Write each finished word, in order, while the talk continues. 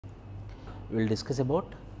we will discuss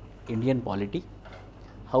about Indian polity,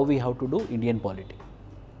 how we have to do Indian polity.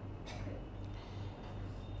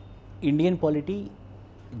 Indian polity,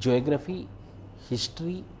 geography,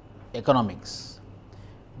 history, economics.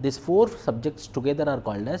 These four subjects together are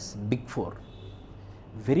called as Big Four.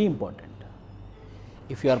 Very important.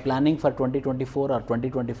 If you are planning for 2024 or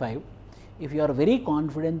 2025, if you are very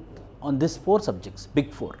confident on these four subjects,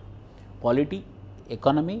 Big Four, polity,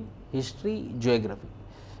 economy, history, geography,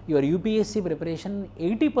 your UPSC preparation,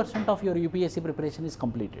 80% of your UPSC preparation is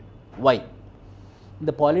completed. Why?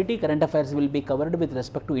 The polity, current affairs will be covered with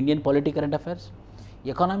respect to Indian polity, current affairs.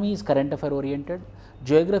 Economy is current affair oriented,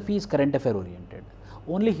 geography is current affair oriented,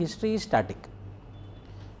 only history is static.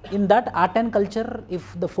 In that art and culture,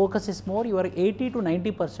 if the focus is more, your 80 to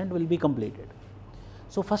 90% will be completed.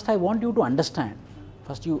 So first I want you to understand,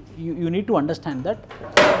 first you need to understand that,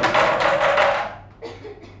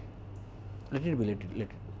 let it be.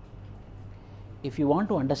 If you want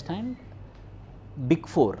to understand Big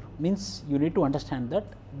Four, means you need to understand that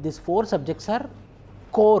these four subjects are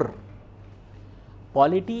core: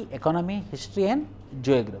 polity, economy, history and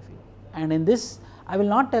geography. And in this, I will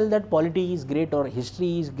not tell that polity is great or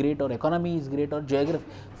history is great or economy is great or geography.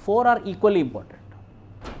 Four are equally important.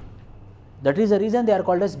 That is the reason they are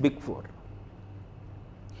called as Big Four.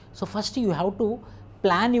 So first you have to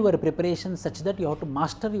plan your preparation such that you have to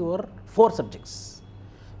master your four subjects.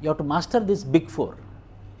 You have to master this Big Four.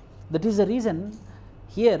 That is the reason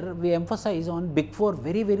here we emphasize on Big Four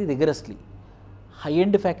very, very rigorously.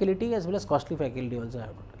 High-end faculty as well as costly faculty also have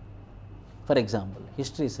to tell. For example,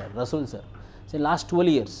 history sir, Rasul sir, say last 12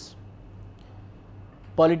 years,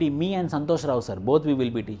 polity, me and Santosh Rao sir, both we will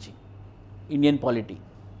be teaching Indian polity.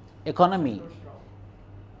 Economy,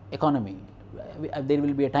 there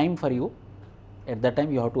will be a time for you, at that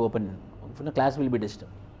time you have to open, the class will be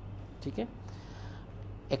disturbed. Okay?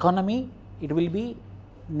 Economy, it will be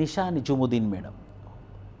Nisha Nijumuddin madam.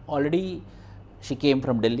 Already she came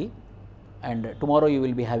from Delhi and tomorrow you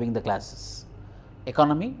will be having the classes.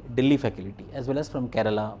 Economy, Delhi faculty as well as from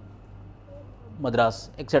Kerala, Madras,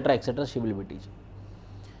 etc., she will be teaching.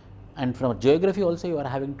 And from geography also you are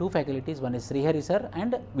having two faculties, one is Srihari sir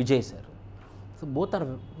and Vijay sir. So both are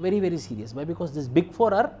very, very serious. Why? Because these Big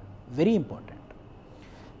Four are very important.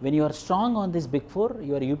 When you are strong on this Big Four,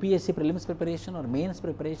 your UPSC prelims preparation or mains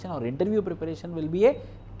preparation or interview preparation will be a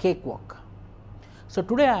cakewalk. So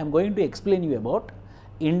today I am going to explain you about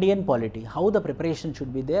Indian polity, how the preparation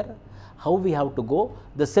should be there, how we have to go,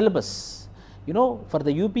 the syllabus. You know, for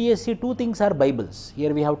the UPSC, two things are Bibles.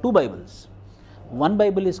 Here we have two Bibles. One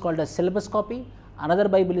Bible is called as syllabus copy, another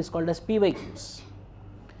Bible is called as PYQs.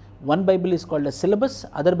 One Bible is called as syllabus,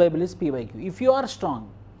 other Bible is PYQ. If you are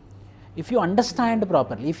strong, if you understand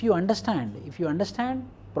properly, if you understand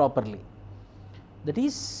properly, that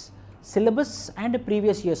is syllabus and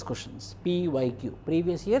previous year's questions, PYQ,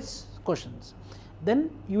 previous year's questions,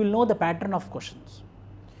 then you will know the pattern of questions.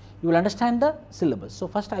 You will understand the syllabus. So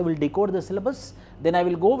first I will decode the syllabus, then I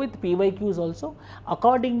will go with PYQs also.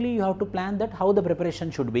 Accordingly, you have to plan that how the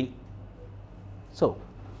preparation should be. So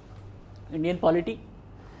Indian polity.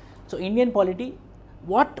 So Indian polity,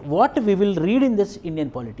 what we will read in this Indian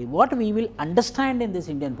polity, what we will understand in this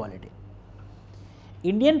Indian polity.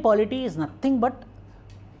 Indian polity is nothing but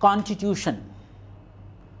constitution,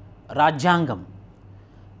 Rajyangam.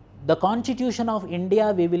 The constitution of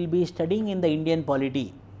India we will be studying in the Indian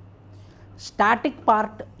polity. Static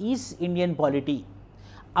part is Indian polity.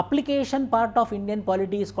 Application part of Indian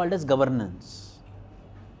polity is called as governance.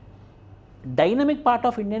 Dynamic part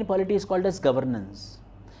of Indian polity is called as governance.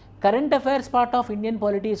 Current affairs part of Indian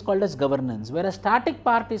polity is called as governance, whereas static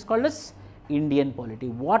part is called as Indian polity.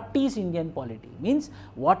 What is Indian polity? Means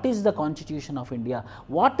what is the constitution of India?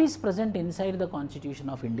 What is present inside the constitution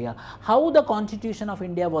of India? How the constitution of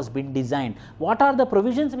India was been designed? What are the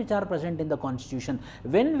provisions which are present in the constitution?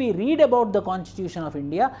 When we read about the constitution of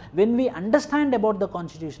India, when we understand about the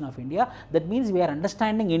constitution of India, that means we are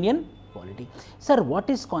understanding Indian polity. Sir, what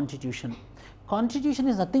is constitution? Constitution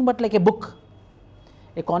is nothing but like a book.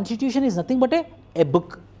 A constitution is nothing but a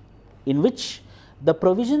book in which the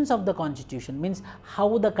provisions of the constitution, means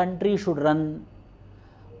how the country should run,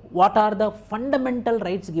 what are the fundamental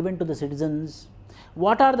rights given to the citizens,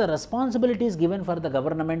 what are the responsibilities given for the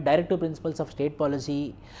government, directive principles of state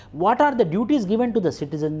policy, what are the duties given to the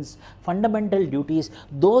citizens, fundamental duties,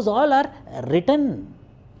 those all are written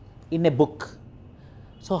in a book.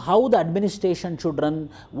 So how the administration should run,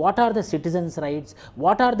 what are the citizens' rights,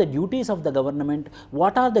 what are the duties of the government,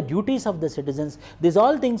 what are the duties of the citizens, these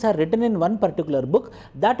all things are written in one particular book.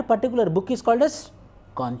 That particular book is called as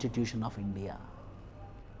Constitution of India.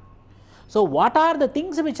 So, what are the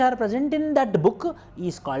things which are present in that book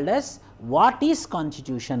is called as what is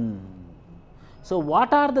constitution. So,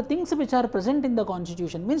 what are the things which are present in the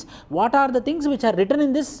constitution means what are the things which are written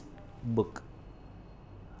in this book.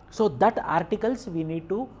 So, that articles we need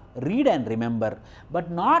to read and remember, but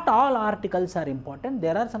not all articles are important.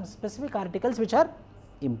 There are some specific articles which are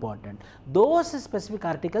important. Those specific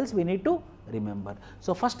articles we need to remember.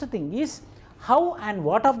 So, first thing is how and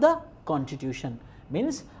what of the constitution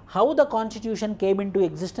means how the constitution came into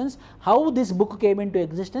existence, how this book came into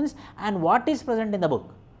existence and what is present in the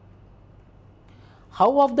book.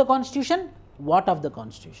 How of the constitution, what of the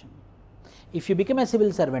constitution. If you become a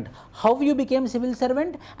civil servant, how you became civil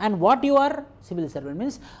servant and what you are civil servant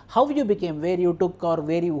means how you became, where you took or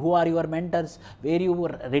where you, who are your mentors, where you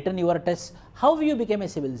written your tests, how you became a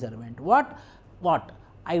civil servant, what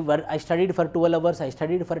I studied for 12 hours, I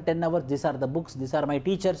studied for 10 hours, these are the books, these are my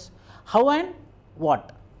teachers, how and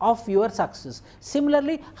what of your success.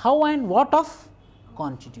 Similarly, how and what of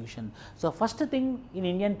constitution. So, first thing in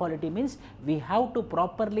Indian polity means we have to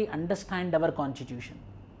properly understand our constitution.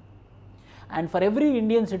 And for every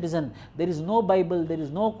Indian citizen, there is no Bible, there is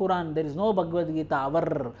no Quran, there is no Bhagavad Gita,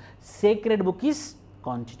 our sacred book is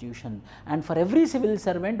constitution. And for every civil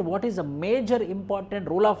servant, what is a major important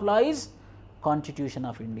rule of law is Constitution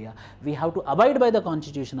of India. We have to abide by the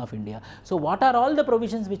Constitution of India. So, what are all the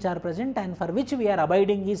provisions which are present and for which we are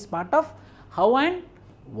abiding is part of how and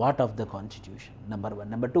what of the constitution, number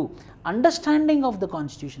one. Number two, understanding of the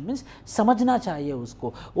constitution means समझना चाहिए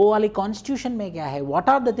उसको, वो वाली constitution में क्या है, what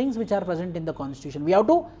are the things which are present in the constitution, we have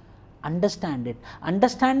to understand it.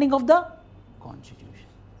 Understanding of the constitution.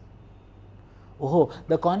 Oh,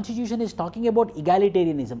 the constitution is talking about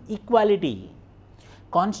egalitarianism, equality.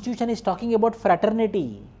 Constitution is talking about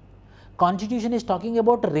fraternity. Constitution is talking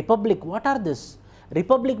about republic. What are this?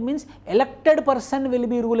 Republic means elected person will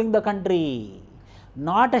be ruling the country,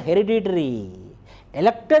 not hereditary.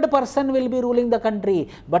 Elected person will be ruling the country,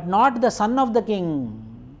 but not the son of the king.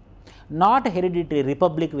 Not hereditary.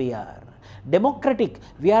 Republic we are. Democratic.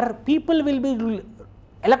 We are, people will be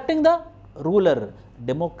electing the ruler.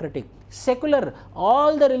 Democratic. Secular.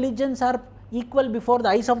 All the religions are equal before the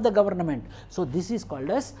eyes of the government. So, this is called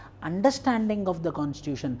as understanding of the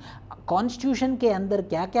constitution. Constitution के अंदर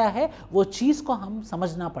क्या क्या है वो चीज़ को हम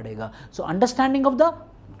समझना पड़ेगा. So, understanding of the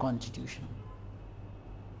constitution.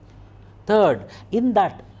 Third, in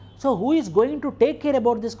that, so who is going to take care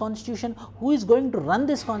about this constitution, who is going to run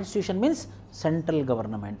this constitution means central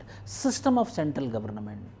government, system of central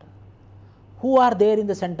government. Who are there in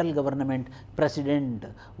the central government? President,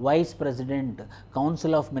 vice president,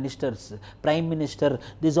 council of ministers, prime minister,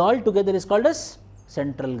 this all together is called as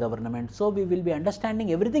central government. So, we will be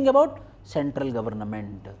understanding everything about central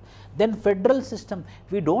government. Then federal system,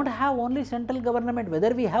 we do not have only central government,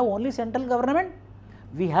 whether we have only central government,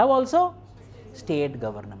 we have also state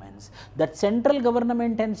governments. That central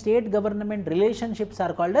government and state government relationships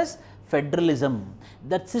are called as federalism.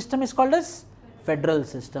 That system is called as federal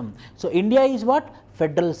system. So, India is what?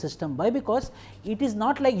 Federal system. Why? Because it is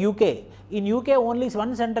not like UK. In UK only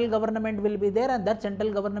one central government will be there and that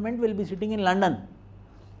central government will be sitting in London.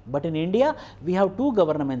 But in India, we have two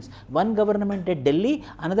governments. One government at Delhi,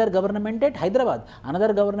 another government at Hyderabad,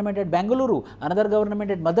 another government at Bengaluru, another government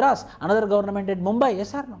at Madras, another government at Mumbai.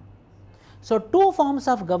 Yes or no? So, two forms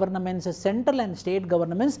of governments, central and state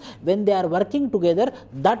governments, when they are working together,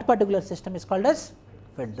 that particular system is called as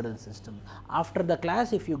federal system. After the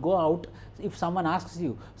class, if you go out, if someone asks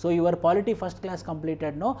you, so your polity first class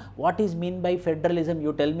completed, no, what is mean by federalism,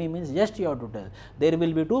 you tell me, means just you have to tell. There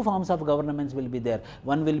will be two forms of governments will be there.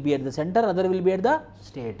 One will be at the center, other will be at the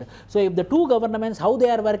state. So, if the two governments, how they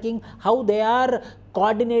are working, how they are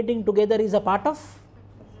coordinating together is a part of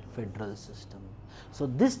federal system. So,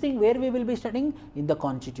 this thing where we will be studying in the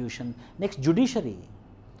constitution. Next, judiciary.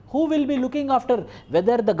 Who will be looking after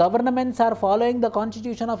whether the governments are following the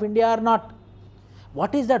constitution of India or not?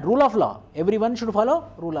 What is that? Rule of law. Everyone should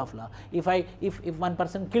follow rule of law. If one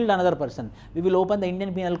person killed another person, we will open the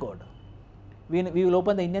Indian Penal Code. We will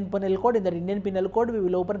open the Indian Penal Code. In the Indian Penal Code, we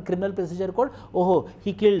will open Criminal Procedure Code. Oh,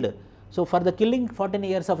 he killed. So, for the killing, 14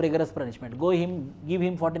 years of rigorous punishment. Give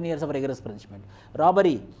him 14 years of rigorous punishment.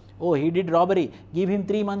 Robbery. Oh, he did robbery, give him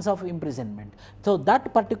 3 months of imprisonment. So,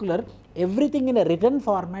 that particular, everything in a written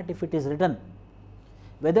format, if it is written,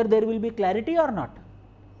 whether there will be clarity or not.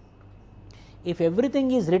 If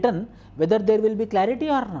everything is written, whether there will be clarity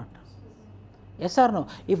or not. Yes or no?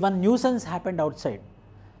 If one nuisance happened outside,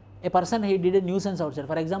 a person, he did a nuisance outside.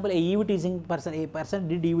 For example, a person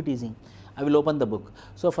did eve teasing. I will open the book.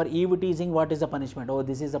 So, for eve teasing, what is the punishment? Oh,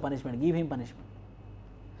 this is the punishment. Give him punishment.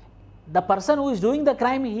 The person who is doing the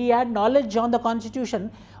crime, he had knowledge on the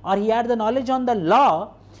constitution or he had the knowledge on the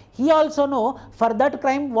law, he also know for that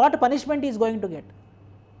crime what punishment he is going to get.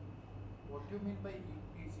 What do you mean by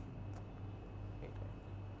teasing?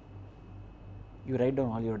 You write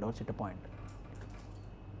down all your doubts at a point.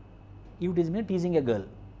 It is mean teasing a girl.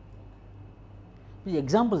 The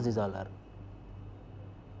examples these all are.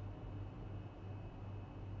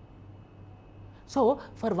 So,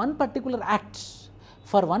 for one particular act,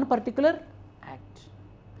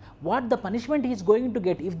 what the punishment he is going to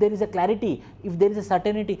get, if there is a clarity, if there is a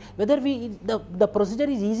certainty, whether the procedure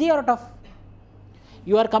is easy or tough.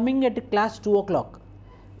 You are coming at class 2 o'clock,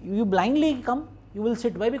 you blindly come, you will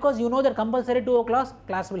sit. Why? Because you know that compulsory 2 o'clock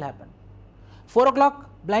class will happen. 4 o'clock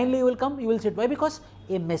blindly you will come, you will sit. Why? Because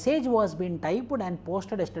a message was being typed and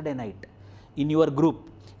posted yesterday night in your group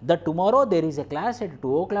that tomorrow there is a class at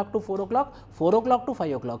 2 o'clock to 4 o'clock, 4 o'clock to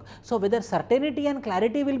 5 o'clock. So, whether certainty and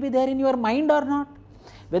clarity will be there in your mind or not,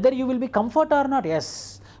 whether you will be comfort or not,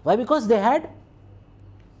 yes. Why? Because they had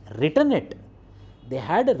written it,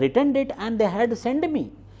 and they had sent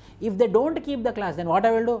me. If they don't keep the class, then what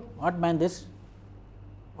I will do? What man this?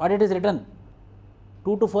 What it is written?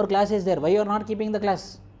 2 to 4 class is there. Why you are not keeping the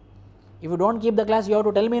class? If you don't keep the class, you have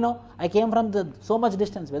to tell me, no, I came from so much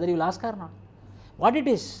distance, whether you will ask or not. What it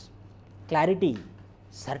is? Clarity,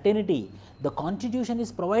 certainty. The constitution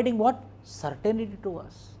is providing what? Certainty to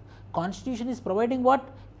us. Constitution is providing what?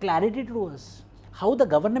 Clarity to us. How the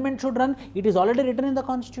government should run, it is already written in the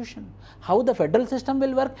constitution. How the federal system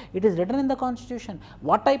will work, it is written in the constitution.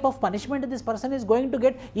 What type of punishment this person is going to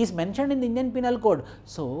get is mentioned in the Indian Penal Code.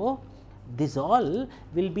 So, this all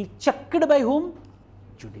will be checked by whom?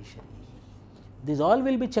 Judiciary. This all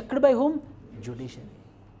will be checked by whom? Judiciary.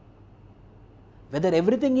 Whether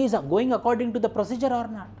everything is going according to the procedure or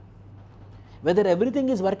not, whether everything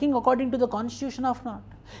is working according to the constitution or not.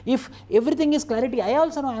 If everything is clarity, I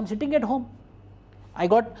also know, I am sitting at home.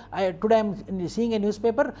 Today I am seeing a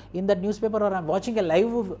newspaper, in that newspaper, or I am watching a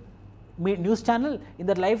live news channel, in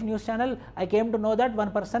that live news channel I came to know that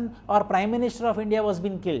one person or Prime Minister of India was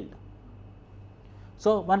being killed.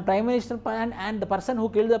 So, one Prime Minister and the person who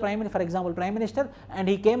killed the Prime Minister, for example, Prime Minister, and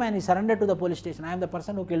he came and he surrendered to the police station. I am the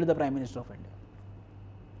person who killed the Prime Minister of India.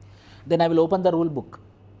 Then I will open the rule book.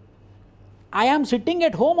 I am sitting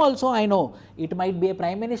at home also, I know it might be a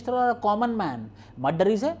Prime Minister or a common man. Murder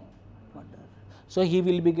is a murder. So, he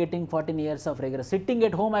will be getting 14 years of rigorous. Sitting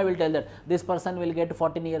at home, I will tell that this person will get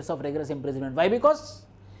 14 years of rigorous imprisonment. Why? Because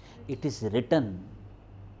it is written.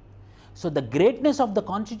 So, the greatness of the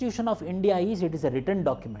Constitution of India is it is a written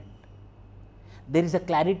document. There is a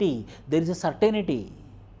clarity, there is a certainty.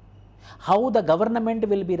 How the government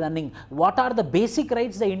will be running, what are the basic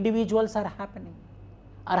rights the individuals are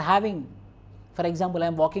having. For example, I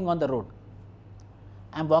am walking on the road.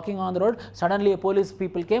 Suddenly a police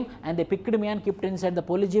people came and they picked me and kept inside the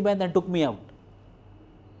police jeep and then took me out.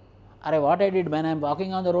 What I did, when I am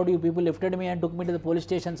walking on the road, you people lifted me and took me to the police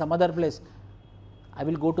station, some other place. I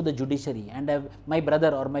will go to the judiciary, and my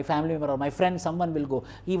brother or my family member or my friend, someone will go.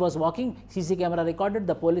 He was walking, CC camera recorded,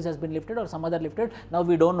 the police has been lifted or some other lifted, now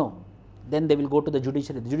we don't know. Then they will go to the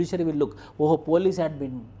judiciary. The judiciary will look, oh, police had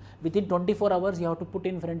been, within 24 hours you have to put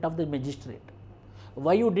in front of the magistrate.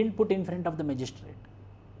 Why you didn't put in front of the magistrate?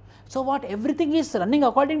 So, what? Everything is running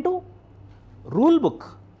according to rule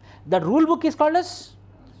book. That rule book is called as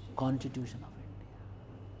Constitution of India.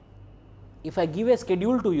 If I give a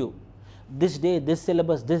schedule to you, this day, this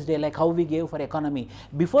syllabus, this day, like how we gave for economy,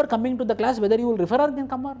 before coming to the class, whether you will refer or can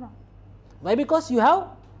come or not. Why? Because you have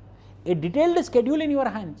a detailed schedule in your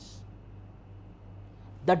hands.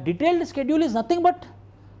 The detailed schedule is nothing but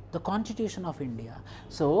the Constitution of India.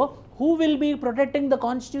 So, who will be protecting the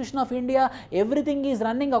Constitution of India? Everything is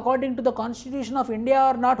running according to the Constitution of India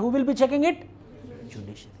or not? Who will be checking it?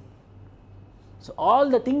 Judiciary. So, all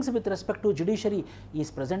the things with respect to judiciary is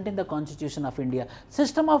present in the Constitution of India.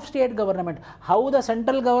 System of state government, how the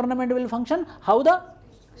central government will function, how the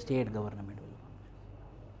state government will function.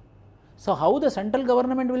 So, how the central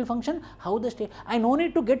government will function, how the state, I no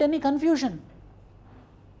need to get any confusion.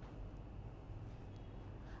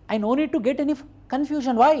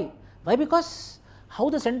 Why? Why? Because how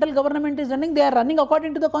the central government is running, they are running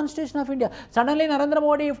according to the Constitution of India. Suddenly Narendra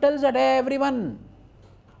Modi tells that everyone,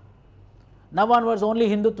 now onwards only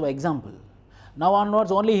Hindutva, example. Now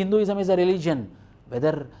onwards only Hinduism is a religion.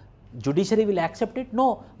 Whether judiciary will accept it?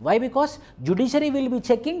 No. Why? Because judiciary will be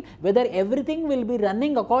checking whether everything will be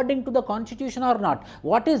running according to the Constitution or not.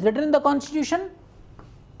 What is written in the Constitution?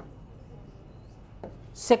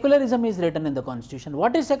 Secularism is written in the Constitution.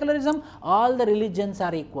 What is secularism? All the religions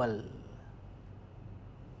are equal.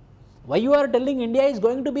 Why you are telling India is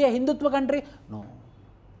going to be a Hindutva country? No.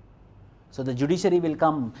 So the judiciary will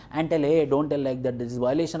come and tell, hey, don't tell like that, this is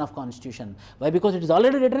violation of constitution. Why? Because it is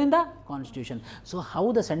already written in the constitution. So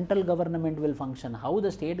how the central government will function, how the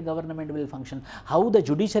state government will function, how the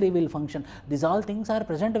judiciary will function, these all things are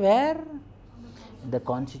present where? The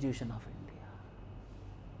constitution of India.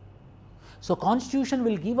 So constitution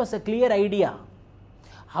will give us a clear idea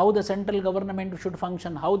how the central government should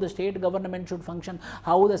function, how the state government should function,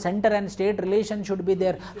 how the center and state relation should be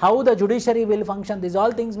there, how the judiciary will function. These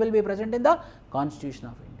all things will be present in the Constitution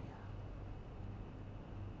of India.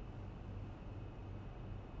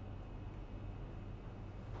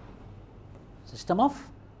 System of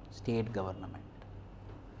state government.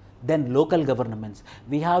 Then local governments.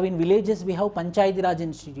 We have in villages, we have Panchayati Raj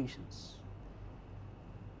institutions.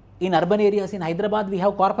 In urban areas, in Hyderabad, we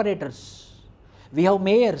have corporators. We have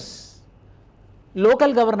mayors,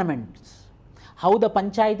 local governments, how the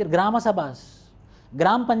panchayat, grama sabhas,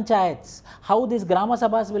 gram panchayats, how these grama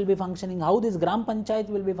sabhas will be functioning, how this gram panchayat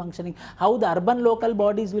will be functioning, how the urban local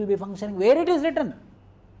bodies will be functioning, where it is written?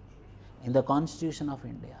 In the Constitution of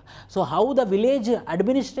India. So how the village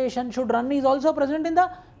administration should run is also present in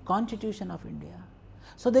the Constitution of India.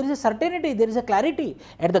 So there is a certainty, there is a clarity.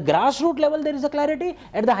 At the grassroots level there is a clarity,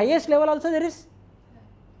 at the highest level also there is.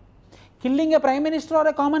 Killing a prime minister or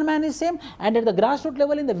a common man is same, and at the grassroots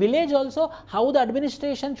level in the village also, how the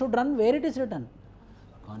administration should run, where it is written?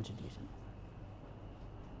 Constitution.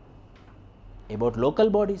 About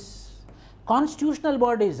local bodies, constitutional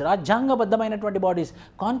bodies, Rajyanga Baddhamainatvanti bodies,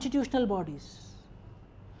 constitutional bodies.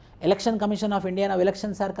 Election Commission of India, now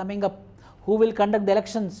elections are coming up. Who will conduct the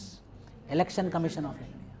elections? Election Commission of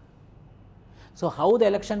India. So how the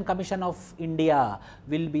Election Commission of India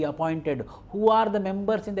will be appointed? Who are the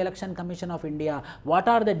members in the Election Commission of India? What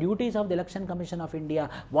are the duties of the Election Commission of India?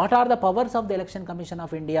 What are the powers of the Election Commission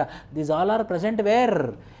of India? These all are present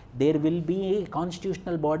where? There will be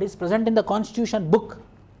constitutional bodies present in the Constitution book.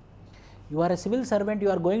 You are a civil servant, you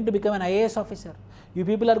are going to become an IAS officer. You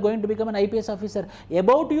people are going to become an IPS officer.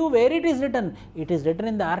 About you, where it is written? It is written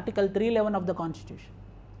in the Article 311 of the Constitution.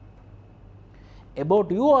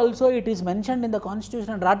 About you also it is mentioned in the Constitution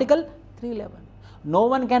under Article 311. No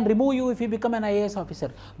one can remove you if you become an IAS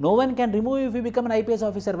officer. No one can remove you if you become an IPS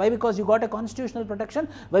officer. Why? Because you got a constitutional protection.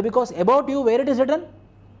 Why? Because about you, where it is written?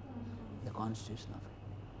 The Constitution of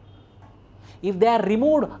India. If they are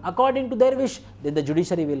removed according to their wish, then the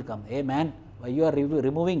judiciary will come. Hey man, why you are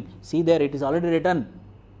removing? See there, it is already written.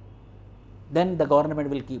 Then the government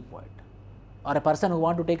will keep quiet. Or a person who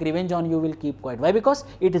want to take revenge on you will keep quiet. Why? Because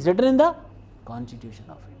it is written in the Constitution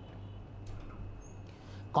of India.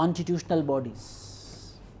 Constitutional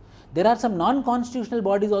bodies. There are some non-constitutional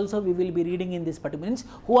bodies also we will be reading in this particular means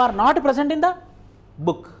who are not present in the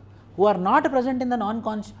book, who are not present in the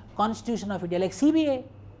non-constitution of India, like CBA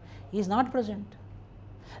is not present,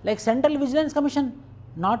 like Central Vigilance Commission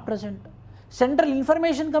not present, Central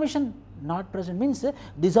Information Commission not present, means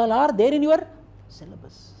these all are there in your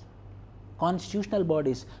syllabus. Constitutional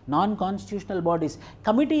bodies, non-constitutional bodies,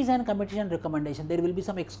 committees and commission recommendation. There will be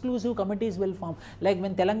some exclusive committees will form. Like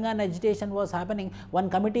when Telangana agitation was happening, one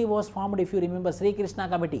committee was formed, if you remember, Sri Krishna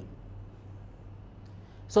committee.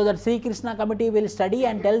 So that Sri Krishna committee will study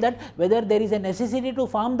and tell that whether there is a necessity to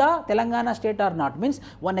form the Telangana state or not. Means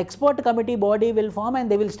one expert committee body will form and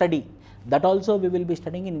they will study. That also we will be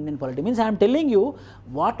studying in Indian polity. Means I am telling you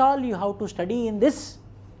what all you have to study in this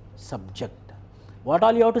subject. What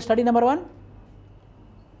all you have to study? Number one,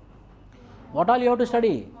 what all you have to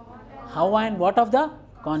study? How and what of the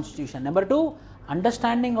Constitution. Number two,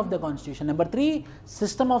 understanding of the Constitution. Number three,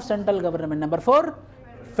 system of central government. Number four,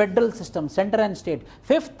 federal system, center and state.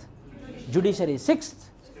 Fifth, judiciary.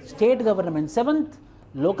 Sixth, state government. Seventh,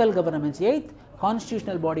 local governments. Eighth,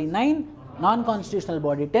 constitutional body. 9, non-constitutional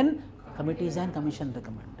body. 10, committees and commission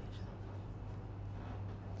recommendation.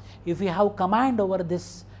 If you have command over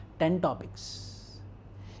this 10 topics,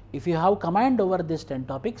 if you have command over these 10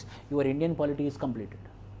 topics, your Indian polity is completed.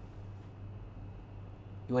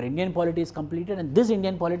 Your Indian polity is completed, and this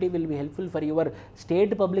Indian polity will be helpful for your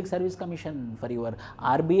State Public Service Commission, for your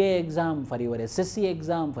RBI exam, for your SSC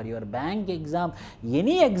exam, for your bank exam,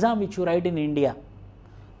 any exam which you write in India.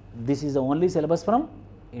 This is the only syllabus from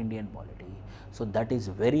Indian polity. So that is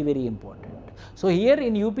very, very important. So here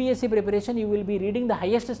in UPSC preparation, you will be reading the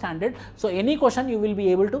highest standard. So any question you will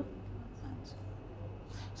be able to answer.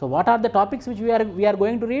 So what are the topics which we are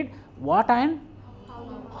going to read? What and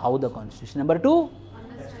how the Constitution. Number 2,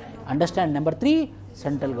 understand. Number 3,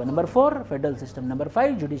 central government. Number 4, federal system. Number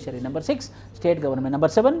 5, judiciary. Number 6, state government. Number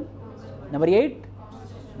 7, number 8,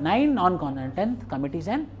 9, non-con, and 10th, committees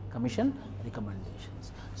and commission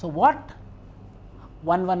recommendations. So what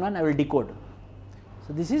 111 I will decode.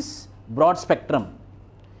 So this is broad spectrum.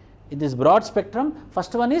 In this broad spectrum,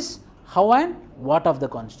 first one is how and what of the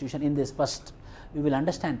constitution. In this first we will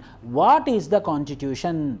understand what is the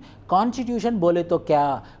constitution. Constitution bole to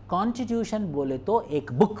kya? Constitution bole to ek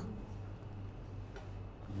book.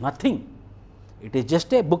 Nothing. It is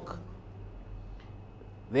just a book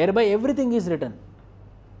whereby everything is written.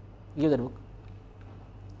 Give that book.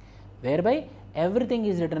 Whereby everything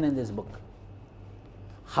is written in this book.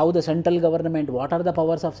 How the central government, what are the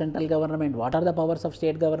powers of central government, what are the powers of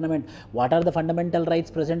state government, what are the fundamental rights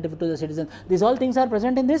present to the citizen. These all things are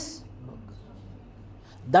present in this book.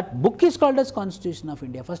 That book is called as Constitution of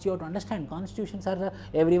India. First you have to understand constitutions are,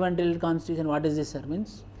 everyone till constitution, what is this sir?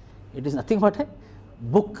 Means it is nothing but a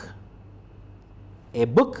book. A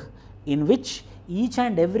book in which each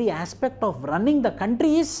and every aspect of running the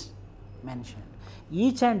country is mentioned.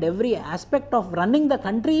 Each and every aspect of running the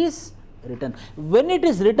country is written. When it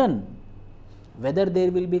is written, whether there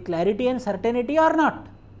will be clarity and certainty or not.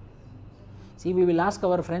 See, we will ask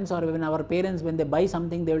our friends or even our parents when they buy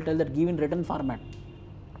something, they will tell that give in written format.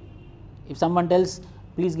 If someone tells,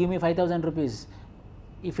 please give me 5,000 rupees,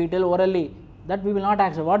 if we tell orally, that we will not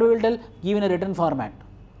accept. What we will tell? Give in a written format.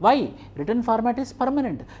 Why? Written format is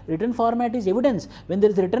permanent. Written format is evidence. When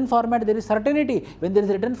there is written format, there is certainty. When there is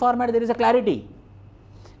written format, there is a clarity.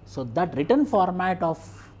 So that written format of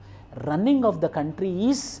running of the country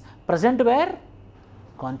is present where?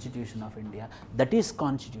 Constitution of India. That is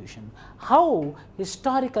Constitution. How?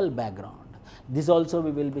 Historical background. This also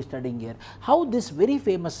we will be studying here. How this very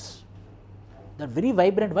famous, that very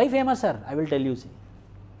vibrant, why famous sir? I will tell you. See.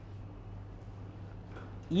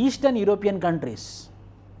 Eastern European countries,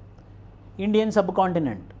 Indian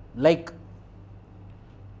subcontinent like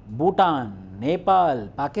Bhutan, Nepal,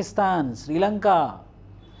 Pakistan, Sri Lanka,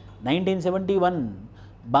 1971,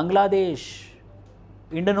 Bangladesh,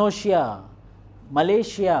 Indonesia,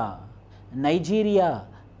 Malaysia, Nigeria,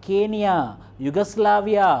 Kenya,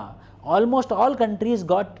 Yugoslavia, almost all countries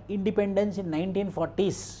got independence in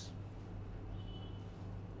 1940s.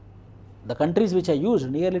 The countries which I used,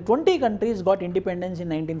 nearly 20 countries got independence in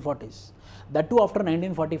 1940s. That too after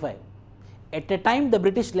 1945. At a time the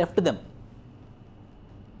British left them.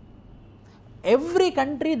 Every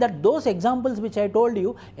country, that those examples which I told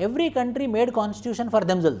you, every country made constitution for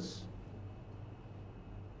themselves.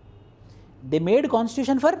 They made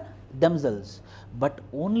constitution for themselves. But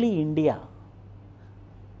only India,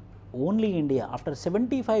 after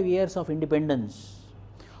 75 years of independence,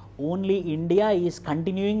 only India is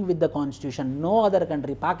continuing with the constitution. No other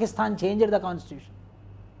country. Pakistan changed the constitution.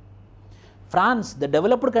 France, the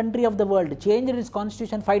developed country of the world, changed its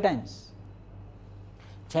constitution 5 times.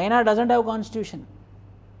 China doesn't have constitution.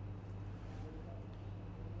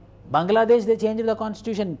 Bangladesh, they changed the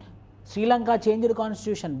constitution. Sri Lanka changed the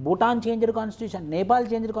constitution. Bhutan changed the constitution. Nepal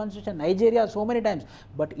changed the constitution. Nigeria so many times.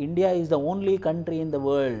 But India is the only country in the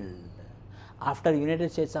world after United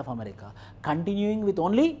States of America continuing with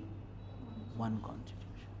only one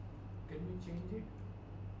constitution. Can we change it?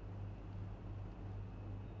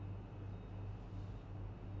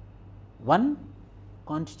 One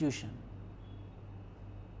constitution.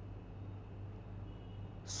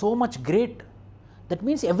 So much great. That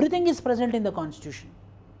means everything is present in the constitution.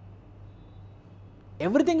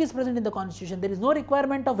 Everything is present in the constitution. There is no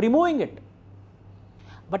requirement of removing it.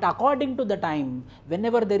 But according to the time,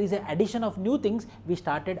 whenever there is an addition of new things, we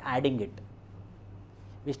started adding it.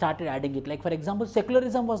 Like for example,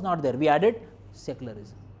 secularism was not there. We added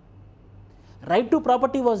secularism. Right to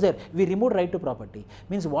property was there. We removed right to property.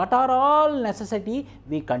 Means what are all necessity,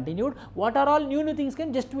 we continued. What are all new things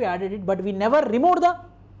came, just we added it. But we never removed the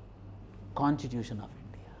Constitution of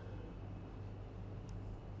India.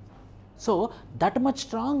 So that much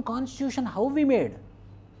strong constitution, how we made?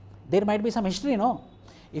 There might be some history, no?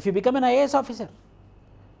 If you become an IAS officer,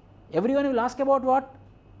 everyone will ask about what?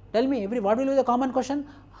 Tell me, what will be the common question?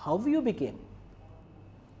 How you became?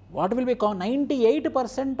 What will be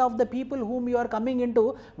 98% of the people whom you are coming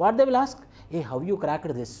into, what they will ask? Hey, how you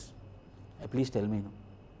cracked this? Please tell me. No?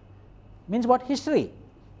 Means what? History.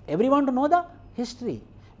 Everyone to know the history.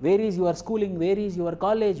 Where is your schooling, where is your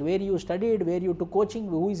college, where you studied, where you took coaching,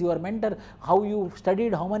 who is your mentor, how you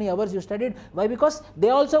studied, how many hours you studied. Why? Because they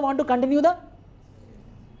also want to continue the.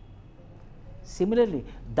 Similarly,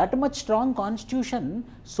 that much strong constitution,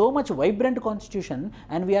 so much vibrant constitution,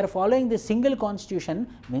 and we are following the single constitution,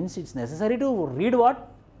 means it's necessary to read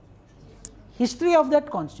what? History of that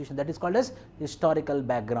constitution. That is called as historical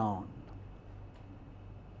background.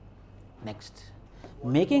 Next.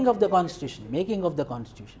 Making of the constitution.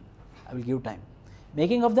 I will give time.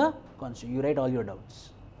 Making of the constitution. You write all your doubts.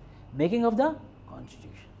 Making of the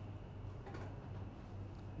constitution.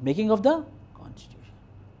 Making of the constitution.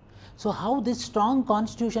 So, how this strong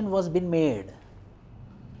constitution was been made?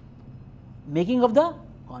 Making of the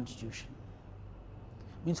constitution.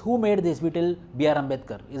 Means who made this? We tell B.R.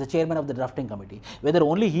 Ambedkar is the chairman of the drafting committee. Whether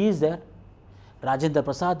only he is there, Rajendra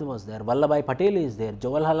Prasad was there, Vallabhbhai Patel is there,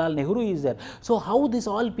 Jawaharlal Nehru is there. So, how this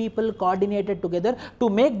all people coordinated together to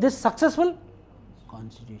make this successful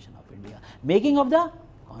Constitution of India, making of the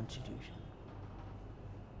Constitution.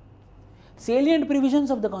 Salient provisions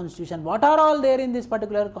of the Constitution, what are all there in this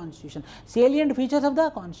particular Constitution? Salient features of the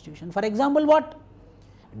Constitution. For example, what?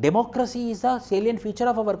 Democracy is a salient feature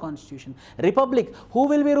of our Constitution. Republic, who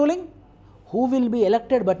will be ruling? Who will be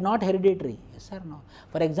elected but not hereditary? Yes or no?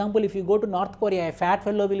 For example, if you go to North Korea, a fat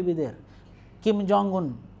fellow will be there. Kim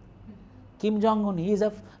Jong-un. Kim Jong-un, he is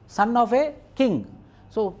a son of a king.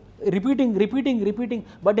 So, repeating.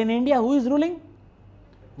 But in India, who is ruling?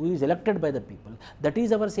 Who is elected by the people. That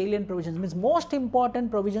is our salient provisions. Means most important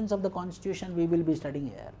provisions of the Constitution we will be studying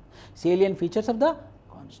here. Salient features of the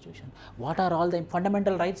Constitution. What are all the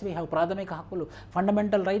fundamental rights we have? Pradhamika Hakkulu.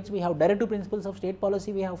 Fundamental rights we have. Directive principles of state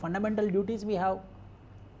policy we have. Fundamental duties we have.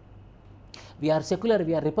 We are secular,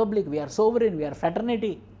 we are republic, we are sovereign, we are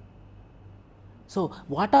fraternity. So,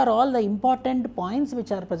 what are all the important points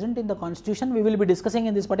which are present in the Constitution we will be discussing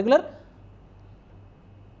in this particular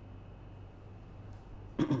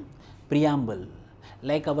preamble,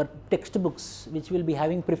 like our textbooks which will be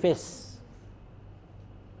having preface.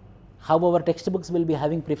 How our textbooks will be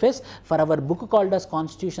having preface, for our book called as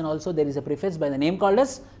Constitution also there is a preface by the name called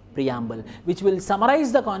as preamble, which will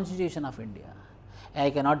summarize the Constitution of India. I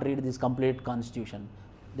cannot read this complete Constitution,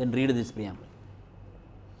 then read this preamble.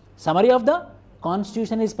 Summary of the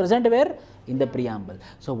Constitution is present where? In the preamble.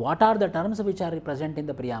 So, what are the terms which are present in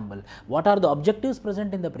the preamble? What are the objectives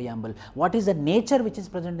present in the preamble? What is the nature which is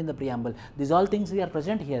present in the preamble? These all things we are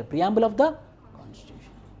present here, preamble of the Constitution.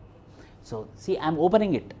 So, see, I am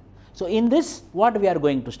opening it. So, in this what we are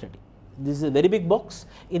going to study? This is a very big box.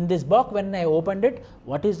 In this box, when I opened it,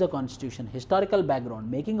 what is the Constitution? Historical background,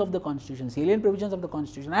 making of the Constitution, salient provisions of the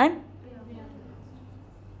Constitution, and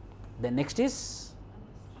the next is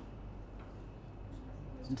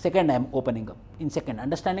second I am opening up. In second,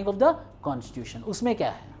 understanding of the Constitution. उसमें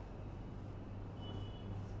क्या है?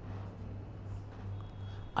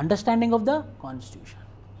 Understanding of the Constitution.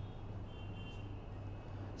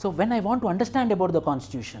 So, when I want to understand about the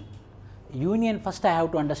Constitution, Union, first I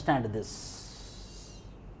have to understand this.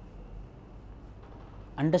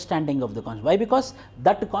 Understanding of the Constitution. Why? Because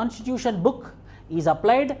that Constitution book is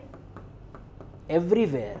applied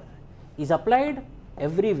everywhere. Is applied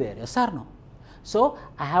everywhere. Yes or no? So,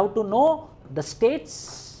 I have to know the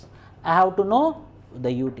states, I have to know the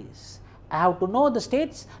UTs. I have to know the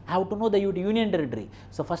states, I have to know the union territory.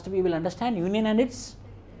 So, first we will understand union and its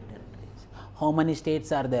territories. How many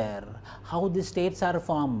states are there? How the states are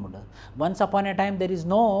formed? Once upon a time there is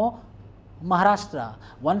no Maharashtra.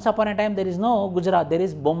 Once upon a time there is no Gujarat. There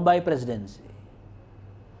is Bombay Presidency.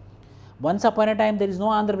 Once upon a time there is no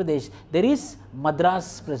Andhra Pradesh. There is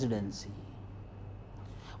Madras Presidency.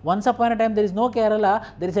 Once upon a time there is no Kerala,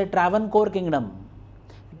 there is a Travancore kingdom,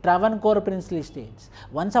 Travancore princely states.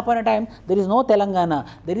 Once upon a time there is no Telangana,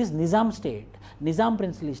 there is Nizam state, Nizam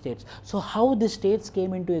princely states. So, how the states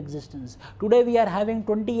came into existence? Today we are having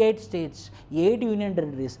 28 states, 8 union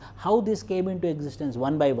territories. How this came into existence?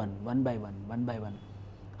 One by one.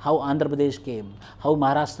 How Andhra Pradesh came, how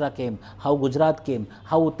Maharashtra came, how Gujarat came,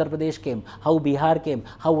 how Uttar Pradesh came, how Bihar came,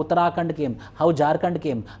 how Uttarakhand came, how Jharkhand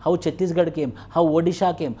came, how Chhattisgarh came, how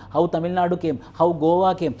Odisha came, how Tamil Nadu came, how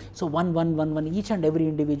Goa came. So, one, each and every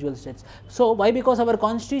individual states. So, why? Because our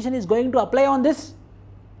Constitution is going to apply on this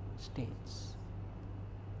states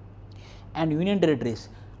and union territories,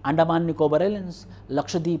 Andaman Nicobar Islands,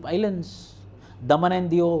 Lakshadweep Islands, Daman and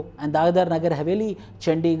Diu and Dadar Nagar Haveli,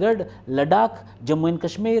 Chandigarh, Ladakh, Jammu and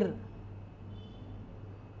Kashmir.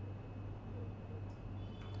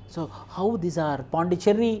 So, how these are?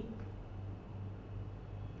 Pondicherry,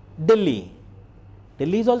 Delhi.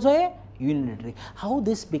 Delhi is also a union territory. How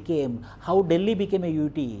this became? How Delhi became a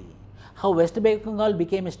UT? How West Bengal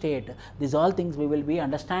became a state? These all things we will be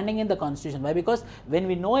understanding in the Constitution. Why? Because when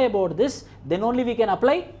we know about this, then only we can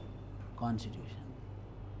apply Constitution.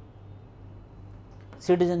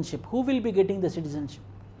 Citizenship. Who will be getting the citizenship?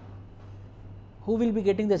 Who will be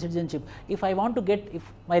getting the citizenship? If I want to get, if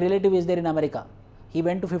my relative is there in America, he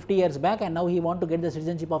went to 50 years back and now he want to get the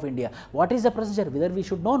citizenship of India. What is the procedure? Whether we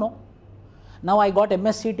should know, no? Now I got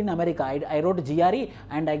MS seat in America. I wrote GRE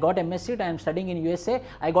and I got MS seat. I am studying in USA.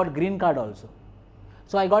 I got green card also.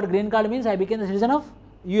 So I got green card means I became the citizen of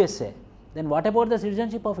USA. Then what about the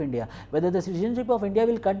citizenship of India? Whether the citizenship of India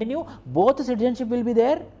will continue, both citizenship will be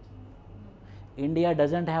there. India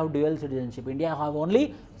doesn't have dual citizenship. India have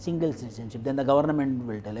only single citizenship. Then the government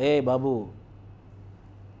will tell, hey Babu,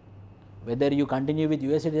 whether you continue with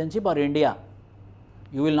US citizenship or India,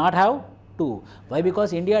 you will not have two. Why?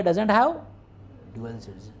 Because India doesn't have dual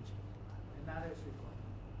citizenship.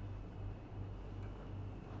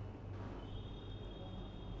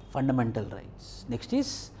 Fundamental rights. Next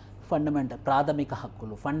is fundamental, pradhamika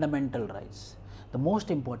hakkulu, fundamental rights. The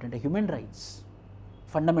most important, human rights,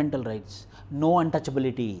 fundamental rights, no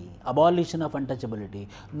untouchability, abolition of untouchability,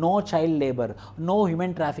 no child labor, no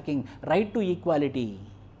human trafficking, right to equality,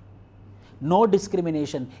 no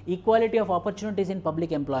discrimination, equality of opportunities in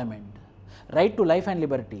public employment, right to life and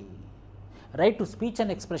liberty, right to speech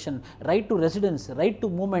and expression, right to residence, right to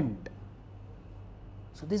movement.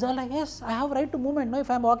 So these are like, yes, I have right to movement. No,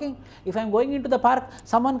 if I am walking, if I am going into the park,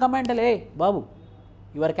 someone come and tell, hey, Babu,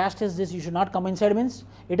 your caste is this, you should not come inside, means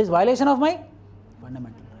it is violation of my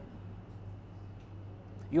fundamental right.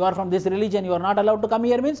 You are from this religion, you are not allowed to come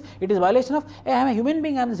here, means it is violation of, hey, I am a human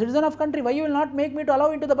being, I am a citizen of country, why you will not make me to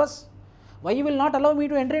allow into the bus? Why you will not allow me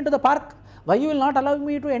to enter into the park? Why you will not allow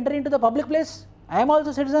me to enter into the public place? I am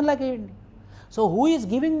also citizen like a. So who is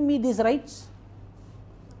giving me these rights?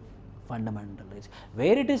 Fundamental rights.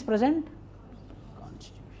 Where it is present?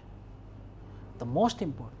 Constitution. The most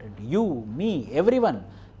important, you, me, everyone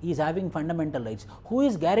is having fundamental rights. Who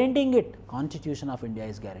is guaranteeing it? Constitution of India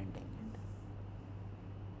is guaranteeing it.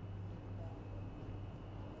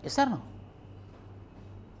 Yes or no?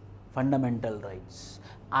 Fundamental rights.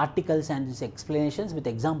 Articles and its explanations with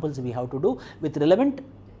examples we have to do with relevant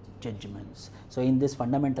judgments. So in this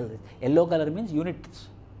fundamental rights, yellow color means units.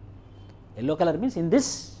 Yellow color means in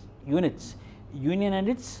this units, union and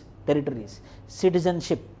its territories,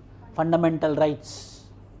 citizenship, fundamental rights,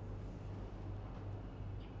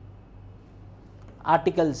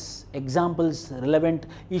 articles, examples, relevant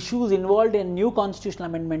issues involved in new constitutional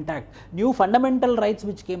amendment act, new fundamental rights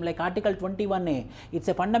which came like article 21A. It's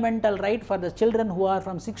a fundamental right for the children who are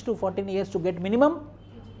from 6 to 14 years to get minimum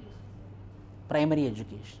primary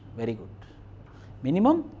education. Very good.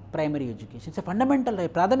 Minimum primary education. It's a fundamental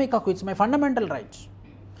right. Pradhamika, it's my fundamental rights.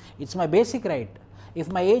 It's my basic right.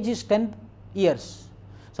 If my age is 10 years,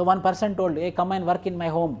 so one person told, hey, come and work in my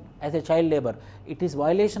home as a child labor, it is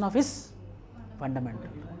violation of his fundamental.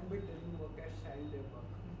 You won't be telling work as child labor.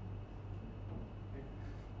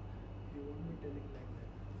 You won't be telling like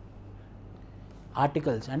that.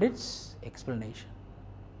 Articles and its explanation.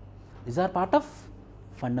 These are part of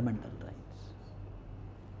fundamental rights.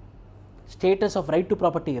 Status of right to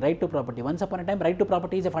property, right to property. Once upon a time, right to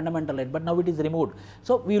property is a fundamental right, but now it is removed.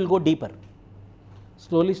 So we will go deeper.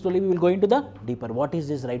 Slowly we will go into the deeper. What is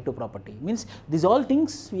this right to property? Means these all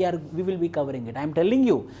things we will be covering it. I am telling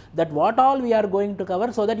you that what all we are going to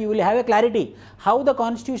cover so that you will have a clarity. How the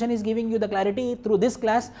constitution is giving you the clarity through this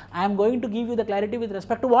class, I am going to give you the clarity with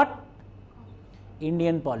respect to what?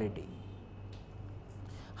 Indian polity.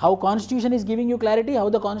 How constitution is giving you clarity, how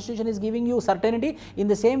the constitution is giving you certainty. In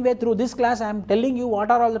the same way through this class I am telling you what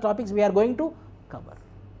are all the topics we are going to cover.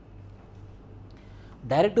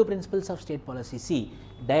 Directive principles of state policy. See,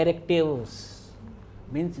 directives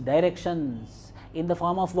means directions in the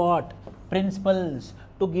form of what? Principles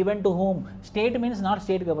to given to whom? State means not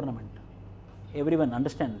state government. Everyone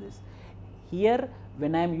understand this. Here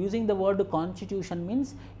when I am using the word constitution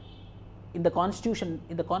means in the constitution,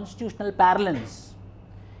 in the constitutional parlance,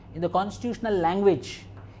 in the constitutional language,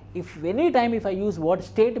 if any time if I use word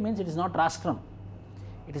state means it is not rastram,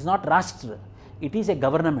 it is not rashtra, it is a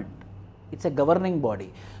government, it is a governing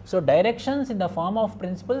body. So directions in the form of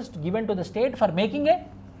principles given to the state for making a,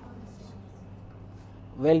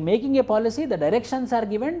 while making a policy the directions are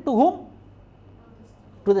given to whom?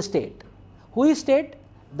 To the state. Who is state?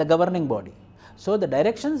 The governing body. So the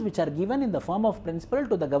directions which are given in the form of principle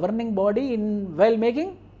to the governing body in while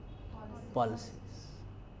making policies.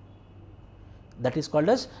 That is called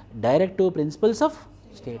as directive principles of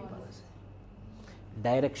state policy.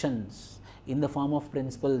 Directions in the form of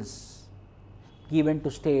principles given to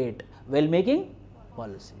state while making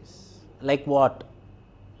policies. Like what?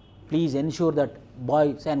 Please ensure that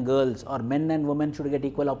boys and girls or men and women should get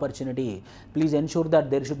equal opportunity. Please ensure that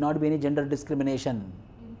there should not be any gender discrimination.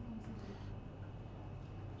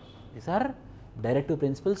 These are directive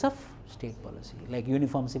principles of state policy. Like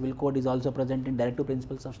uniform civil code is also present in directive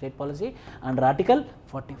principles of state policy under article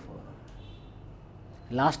 44.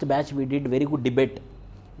 Last batch we did very good debate.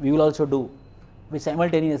 We will also do with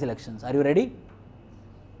simultaneous elections. Are you ready?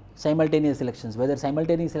 Simultaneous elections. Whether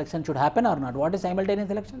simultaneous election should happen or not. What is simultaneous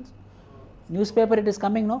elections? Newspaper it is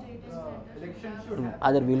coming, no? elections should happen.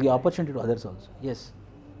 Other will give opportunity to others also. Yes.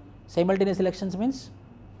 Simultaneous elections means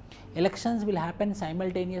elections will happen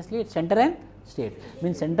simultaneously at center and state.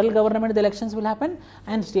 Means central government the elections will happen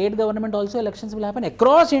and state government also elections will happen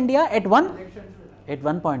across India at Elections will happen.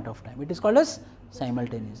 one point of time. It is called as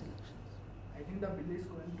simultaneous elections. I think the bill is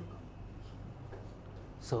going to come.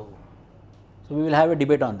 So we will have a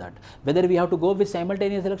debate on that. Whether we have to go with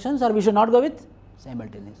simultaneous elections or we should not go with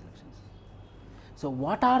simultaneous elections. So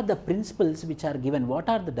what are the principles which are given? What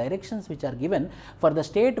are the directions which are given for the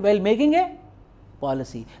state while making a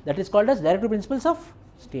policy? That is called as directive principles of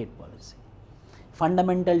state policy.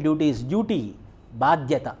 Fundamental duties, duty,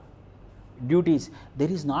 bhagyata, duties.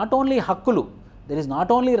 There is not only hakkulu, there is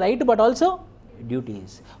not only right but also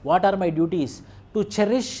duties. What are my duties? To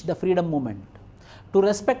cherish the freedom movement, to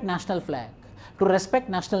respect national flag, to respect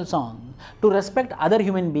national song, to respect other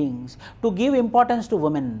human beings, to give importance to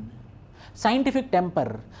women, scientific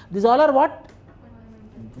temper. These all are what?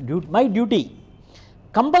 My duty.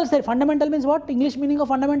 Compulsory. Fundamental means what? English meaning of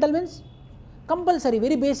fundamental means? Compulsory,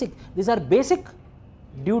 very basic. These are basic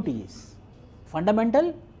duties.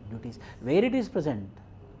 Fundamental duties. Where it is present?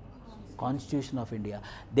 Constitution of India.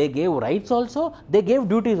 They gave rights also, they gave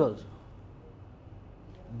duties also.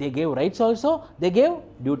 They gave rights also, they gave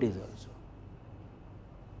duties also.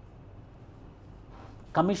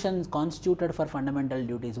 Commissions constituted for fundamental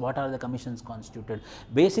duties. What are the commissions constituted?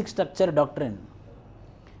 Basic structure doctrine.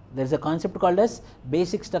 There is a concept called as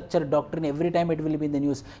basic structure doctrine. Every time it will be in the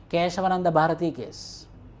news. Keshavananda Bharati case.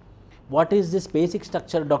 What is this basic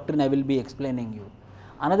structure doctrine? I will be explaining you.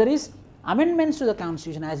 Another is amendments to the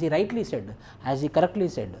constitution, as he rightly said, as he correctly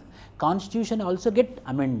said. Constitution also get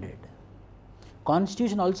amended.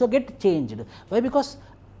 Constitution also get changed. Why? Because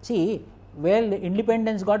see, where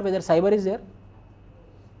independence got, whether cyber is there,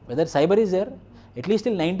 at least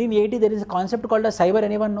till 1980 there is a concept called as cyber.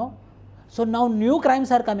 Anyone know? So now new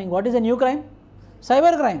crimes are coming. What is a new crime?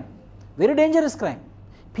 Cyber crime. Very dangerous crime.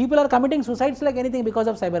 People are committing suicides like anything because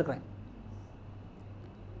of cyber crime.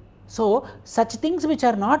 So such things which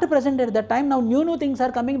are not present at that time, now new things are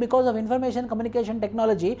coming because of information communication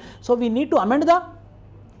technology. So we need to amend the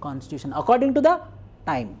constitution according to the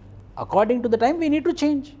time. According to the time we need to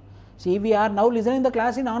change. See, we are now listening the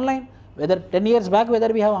class in online. Whether 10 years back, whether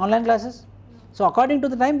we have online classes. So according to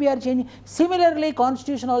the time we are changing. Similarly,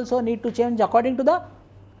 constitution also need to change according to the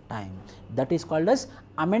time. That is called as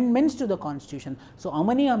amendments to the constitution. So how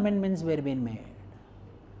many amendments were being made?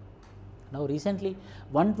 Now recently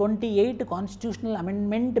 128 constitutional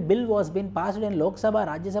amendment bill was being passed in Lok Sabha,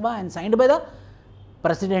 Rajya Sabha and signed by the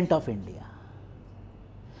President of India.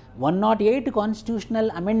 108 constitutional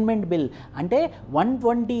amendment bill. Ante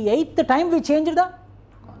 128th time we changed the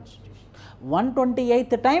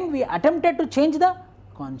 128th time we attempted to change the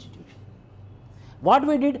constitution. What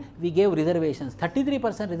we did? We gave reservations,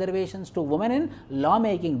 33% reservations to women in law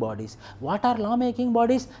making bodies. What are law making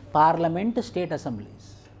bodies? Parliament, state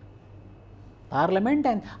assemblies. Parliament.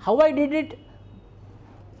 And how I did it?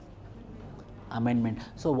 Amendment.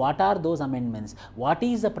 So what are those amendments? What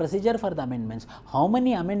is the procedure for the amendments? How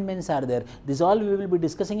many amendments are there? This all we will be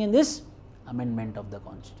discussing in this amendment of the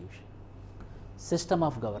constitution. System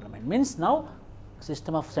of government means now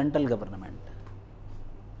system of central government.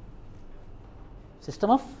 System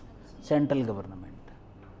of central government.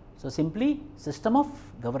 So simply system of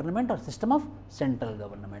government or system of central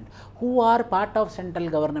government. Who are part of central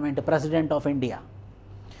government? President of India.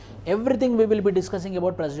 Everything we will be discussing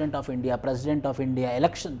about President of India,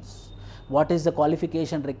 elections. What is the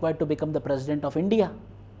qualification required to become the President of India?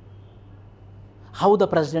 How the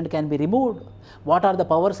President can be removed? What are the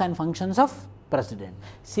powers and functions of President?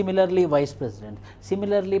 Similarly, Vice President.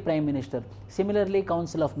 Similarly, Prime Minister. Similarly,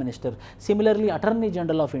 Council of Ministers. Similarly, Attorney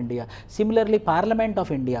General of India. Similarly, Parliament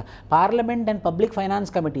of India. Parliament and Public Finance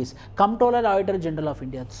Committees. Comptroller, Auditor General of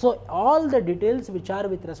India. So all the details which are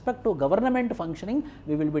with respect to government functioning,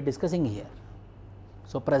 we will be discussing here.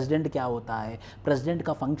 So President क्या होता है, President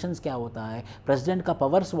का functions क्या होता है, President का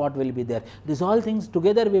powers what will be there. These all things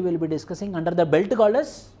together we will be discussing under the belt called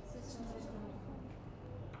as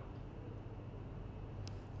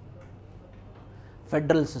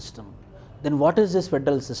federal system. Then what is this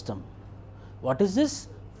federal system? What is this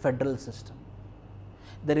federal system?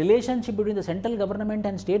 The relationship between the central government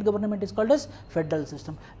and state government is called as federal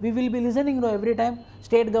system. We will be listening every time.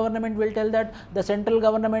 State government will tell that the central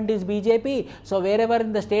government is BJP. So wherever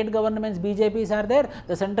in the state governments BJPs are there,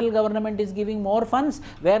 the central government is giving more funds.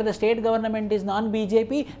 Where the state government is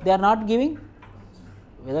non-BJP, they are not giving.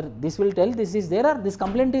 Whether this will tell this is there or this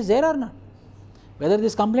complaint is there or not. Whether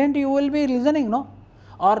this complaint you will be listening, no?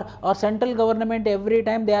 or central government every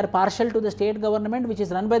time they are partial to the state government which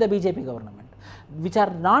is run by the BJP government. Which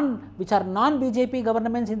are non-BJP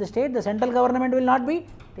governments in the state, the central government will not be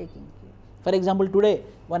taking care. For example, today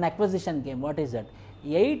one acquisition came. What is that?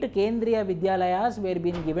 8 Kendriya Vidyalayas were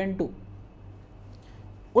being given to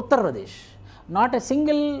Uttar Pradesh. Not a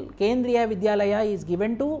single Kendriya Vidyalaya is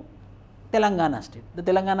given to Telangana state. The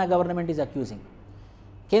Telangana government is accusing.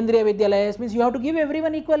 Kendriya Vidyalayas means you have to give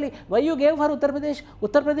everyone equally. Why you gave for Uttar Pradesh?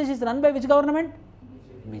 Uttar Pradesh is run by which government?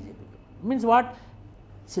 BJP. Means what?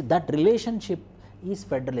 See, that relationship is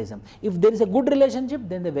federalism. If there is a good relationship,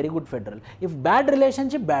 then the very good federal. If bad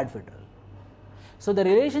relationship, bad federal. So the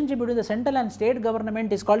relationship between the central and state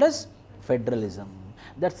government is called as federalism.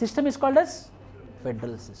 That system is called as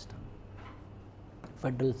federal system.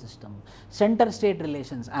 Federal system. Center-state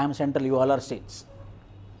relations. I am central, you all are states.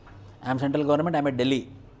 I am central government, I am at Delhi.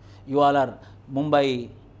 You all are Mumbai,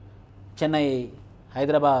 Chennai,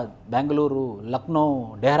 Hyderabad, Bangalore,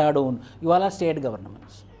 Lucknow, Dehradun. You all are state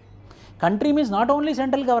governments. Country means not only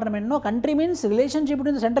central government, no, country means relationship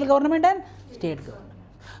between the central government and state government.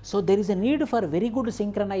 So there is a need for very good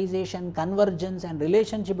synchronization, convergence and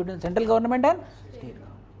relationship between central government and state government.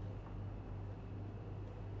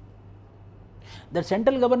 The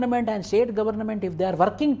central government and state government, if they are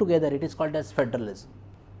working together, it is called as federalism.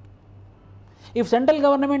 If central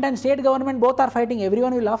government and state government both are fighting,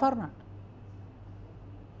 everyone will laugh or not?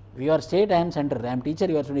 If you are state, I am center, I am teacher,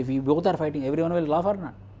 you are student. If you both are fighting, everyone will laugh or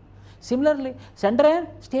not? Similarly, central and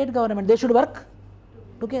state government, they should work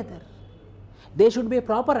together. There should be a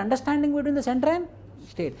proper understanding between the center and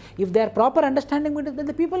state. If there are proper understanding between, then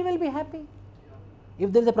the people will be happy.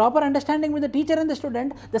 If there is a proper understanding with the teacher and the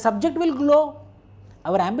student, the subject will glow.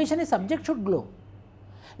 Our ambition is subject should glow.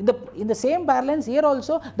 In the same parlance here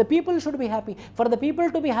also, the people should be happy. For the people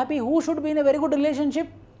to be happy, who should be in a very good relationship?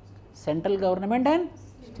 Central government and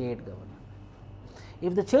state government.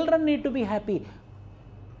 If the children need to be happy,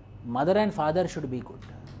 mother and father should be good.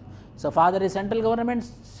 So father is central government,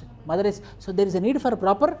 mother is, so there is a need for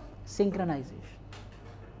proper synchronization.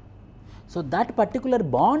 So that particular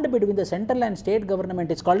bond between the central and state government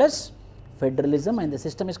is called as federalism and the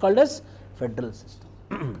system is called as federal system.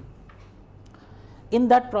 In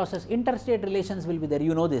that process, interstate relations will be there.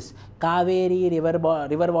 You know this. Kaveri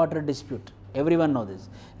river water dispute. Everyone knows this.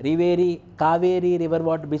 Kaveri river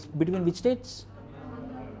water between which states?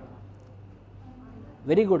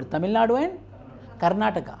 Very good. Tamil Nadu and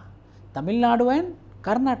Karnataka. Tamil Nadu and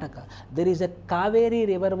Karnataka. There is a Kaveri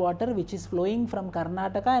river water which is flowing from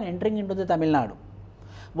Karnataka and entering into the Tamil Nadu.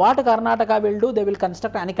 What Karnataka will do? They will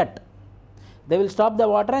construct Anicut. They will stop the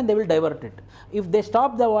water and they will divert it. If they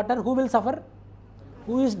stop the water, who will suffer?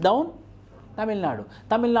 Who is down? Tamil Nadu.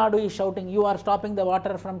 Tamil Nadu is shouting, you are stopping the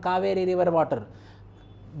water from Kaveri river water.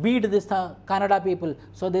 Beat this Kannada people.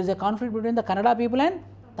 So there is a conflict between the Kannada people and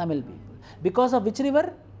Tamil people. Because of which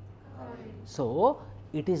river? So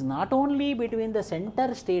it is not only between the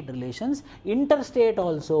center-state relations, interstate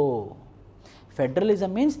also.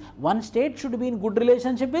 Federalism means one state should be in good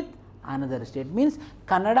relationship with another state. Means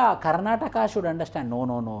Karnataka should understand,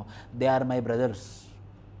 no, they are my brothers.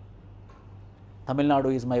 Tamil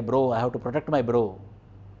Nadu is my bro, I have to protect my bro.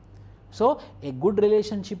 So a good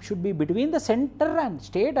relationship should be between the center and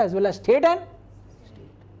state as well as state and state.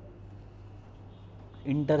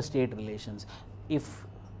 Interstate relations. If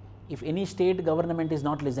any state government is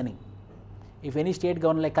not listening, if any state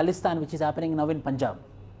government like Khalistan which is happening now in Punjab.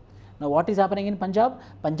 Now what is happening in Punjab?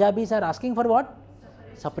 Punjabis are asking for what?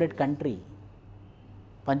 Separate country.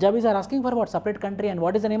 Punjabis are asking for what? Separate country. And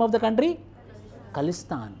what is the name of the country?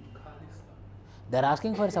 Khalistan. They are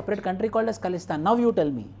asking for a separate country called as Khalistan. Now you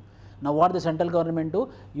tell me. Now what the central government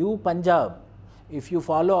do? You Punjab, if you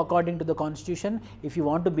follow according to the constitution, if you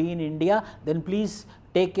want to be in India, then please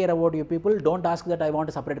take care about your people. Don't ask that I want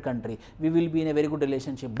a separate country. We will be in a very good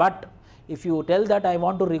relationship. But if you tell that I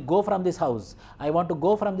want to go from this house, I want to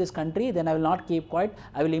go from this country, then I will not keep quiet.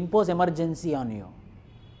 I will impose emergency on you.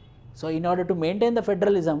 So in order to maintain the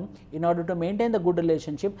federalism, in order to maintain the good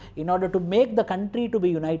relationship, in order to make the country to be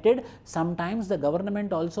united, sometimes the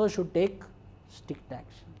government also should take strict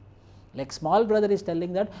action. Like small brother is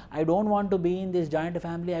telling that I don't want to be in this joint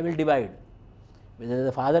family, I will divide. Whether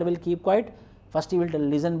the father will keep quiet, first he will tell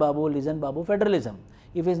listen Babu, federalism.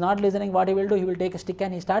 If he is not listening, what he will do? He will take a stick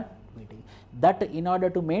and he start beating. That in order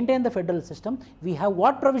to maintain the federal system, we have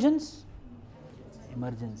what provisions?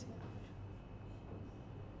 Emergency.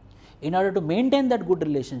 In order to maintain that good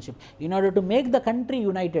relationship, in order to make the country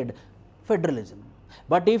united, federalism.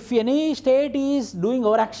 But if any state is doing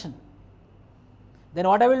overaction, then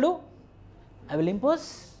what I will do? I will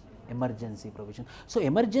impose emergency provision. So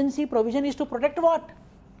emergency provision is to protect what?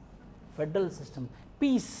 federal system,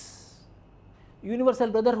 peace, universal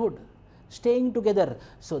brotherhood, staying together.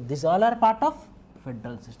 So, these all are part of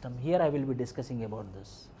federal system. Here I will be discussing about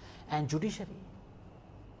this. And judiciary,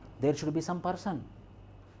 there should be some person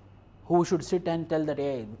who should sit and tell that,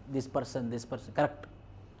 hey, this person correct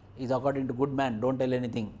is according to good man, don't tell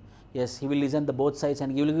anything. Yes, he will listen to both sides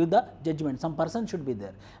and he will give the judgment. Some person should be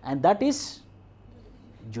there, and that is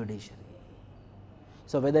judiciary.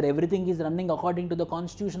 So, whether everything is running according to the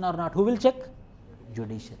constitution or not, who will check?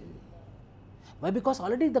 Judiciary. Why? Because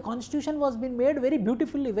already the constitution was been made very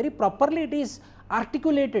beautifully, very properly, it is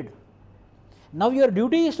articulated. Now your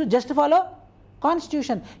duty is to just follow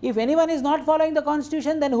constitution. If anyone is not following the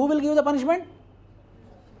constitution, then who will give the punishment?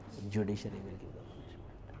 Judiciary will give the punishment.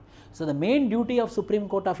 So the main duty of Supreme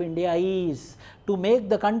Court of India is to make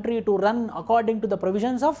the country to run according to the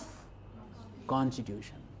provisions of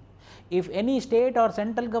constitution. If any state or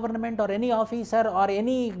central government or any officer or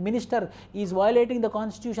any minister is violating the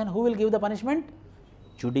constitution, who will give the punishment?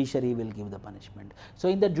 Judiciary will give the punishment. So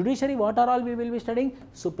in the judiciary, what are all we will be studying?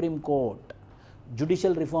 Supreme Court,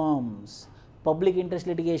 judicial reforms, public interest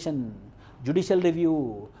litigation, judicial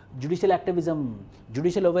review, judicial activism,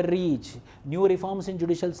 judicial overreach, new reforms in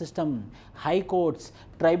judicial system, high courts,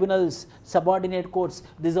 tribunals, subordinate courts.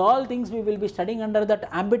 These all things we will be studying under that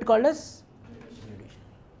ambit called as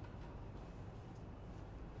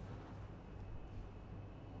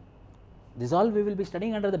this all we will be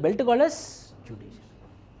studying under the belt called as judiciary.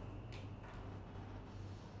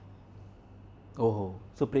 Oh,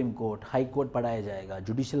 Supreme Court, High Court padaya jayega,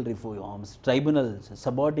 judicial reforms, tribunals,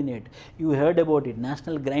 subordinate. You heard about it,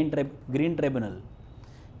 National Green Tribunal,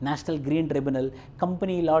 National Green Tribunal,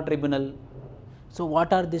 Company Law Tribunal. So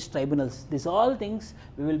what are these tribunals? These all things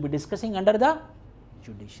we will be discussing under the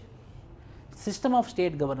judiciary. System of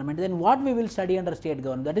state government. Then what we will study under state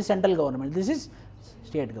government? That is central government. This is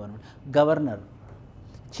state government. Governor,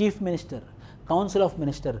 Chief Minister, Council of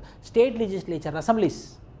Minister, state legislature,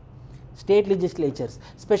 assemblies, state legislatures,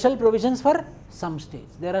 special provisions for some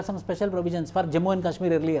states. There are some special provisions for Jammu and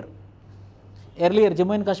Kashmir earlier. Earlier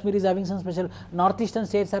Jammu and Kashmir is having some special, northeastern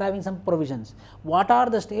states are having some provisions. What are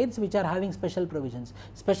the states which are having special provisions,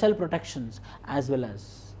 special protections, as well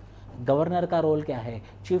as governor का role क्या है,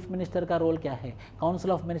 chief minister का role क्या है,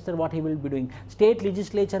 council of minister what he will be doing, state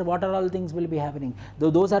legislature what are all things will be happening.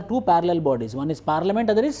 Those are two parallel bodies, one is parliament,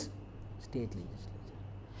 other is state legislature.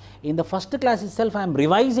 In the first class itself I am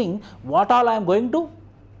revising what all I am going to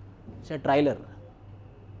say trailer.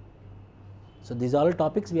 So these are all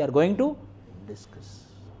topics we are going to discuss.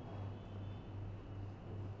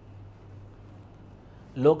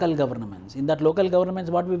 Local governments. In that local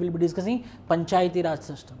governments, what we will be discussing? Panchayati Raj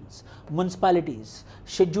systems, municipalities,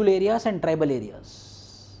 scheduled areas and tribal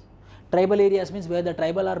areas. Tribal areas means where the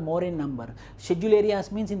tribal are more in number. Scheduled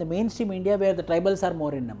areas means in the mainstream India where the tribals are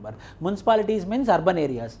more in number. Municipalities means urban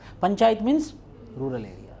areas. Panchayat means rural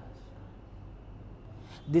areas.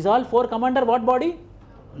 These all four come under what body?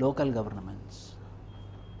 Local governments.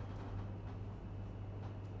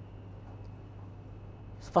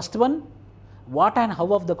 First one, what and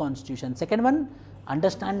how of the constitution. Second one,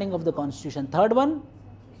 understanding of the constitution. Third one,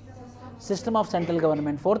 system of central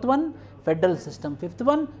government. Fourth one, federal system. Fifth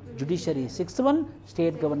one, judiciary. Sixth one,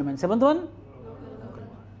 state government. Seventh one,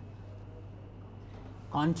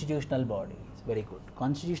 constitutional bodies. Very good.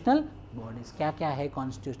 Constitutional bodies. Kya kya hai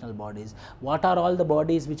constitutional bodies? What are all the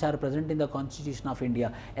bodies which are present in the Constitution of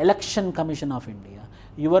India? Election Commission of India.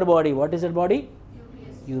 Your body, what is that body?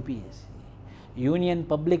 UPSC. Union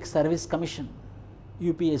Public Service Commission,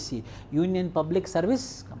 UPSC, Union Public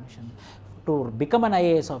Service Commission. To become an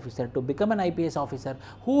IAS officer, to become an IPS officer,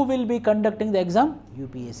 who will be conducting the exam?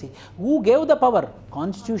 UPSC. Who gave the power?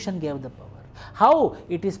 Constitution gave the power. How?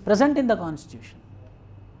 It is present in the Constitution.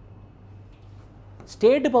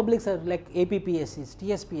 State public service like APPSCs,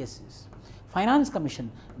 TSPSCs, Finance Commission,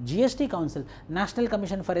 GST Council, National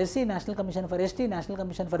Commission for SC, National Commission for ST, National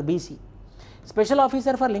Commission for BC. Special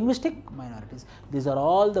Officer for Linguistic Minorities. These are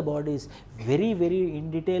all the bodies very, very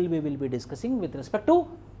in detail we will be discussing with respect to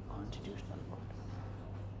constitutional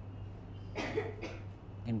bodies.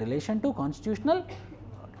 In relation to constitutional bodies.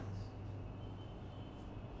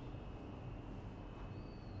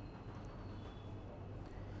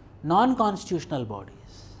 Non-constitutional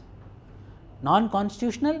bodies.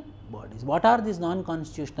 Non-constitutional bodies. What are these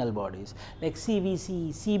non-constitutional bodies? Like CVC,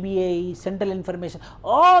 CBI, Central Information,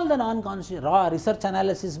 all the non-constitutional, raw research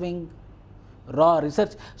analysis wing, raw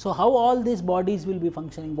research. So how all these bodies will be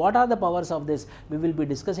functioning? What are the powers of this? We will be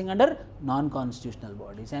discussing under non-constitutional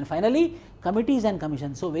bodies. And finally, committees and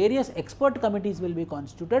commissions. So various expert committees will be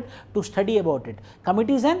constituted to study about it.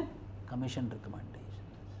 Committees and commission recommendations.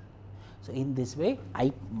 So in this way,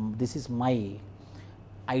 I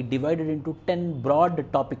divided into 10 broad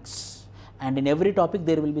topics, and in every topic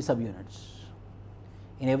there will be subunits.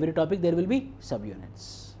 In every topic there will be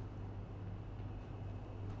subunits,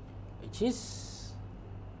 which is,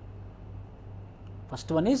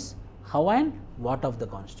 first one is how and what of the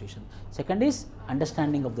constitution, second is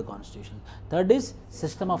understanding of the constitution, third is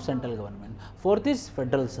system of central government, fourth is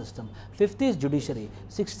federal system, fifth is judiciary,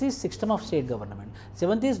 sixth is system of state government,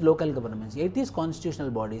 seventh is local governments, eighth is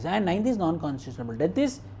constitutional bodies, and ninth is non-constitutional. Tenth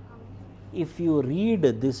is, if you read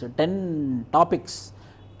this 10 topics,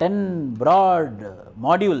 10 broad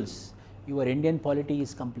modules, your Indian polity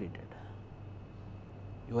is completed.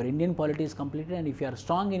 Your Indian polity is completed, and if you are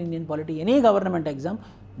strong in Indian polity, any government exam,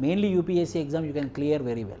 mainly UPSC exam, you can clear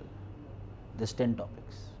very well this 10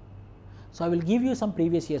 topics. So I will give you some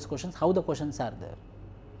previous year's questions, how the questions are there.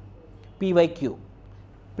 PYQ,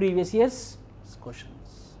 previous year's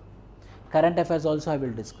questions. Current affairs also I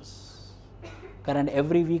will discuss.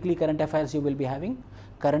 Every weekly current affairs you will be having,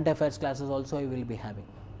 current affairs classes also I will be having.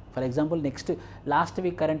 For example, last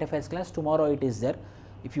week current affairs class, tomorrow it is there.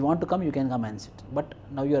 If you want to come, you can come and sit. But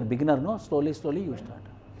now you are beginner, no? Slowly you start.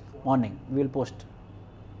 Morning, we will post.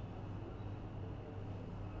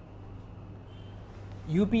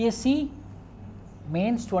 UPSC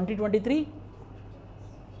mains 2023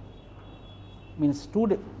 means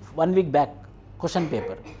 1 week back question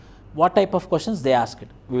paper. What type of questions they asked?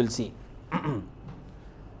 We will see.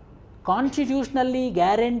 Constitutionally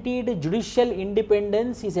guaranteed judicial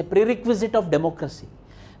independence is a prerequisite of democracy.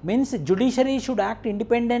 Means judiciary should act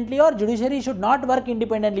independently or judiciary should not work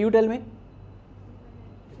independently. You tell me.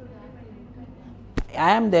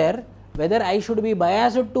 I am there. Whether I should be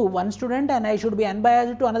biased to one student and I should be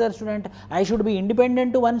unbiased to another student, I should be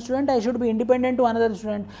independent to one student, I should be independent to another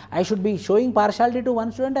student, I should be showing partiality to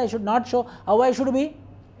one student, I should not show. How I should be?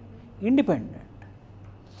 Independent.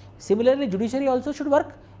 Similarly, judiciary also should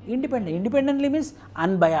work independent. Independently means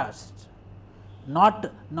unbiased,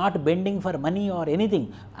 not bending for money or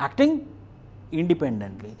anything, acting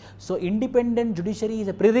independently. So independent judiciary is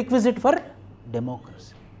a prerequisite for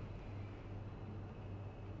democracy.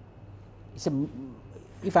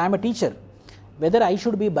 If I am a teacher, whether I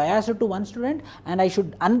should be biased to one student and I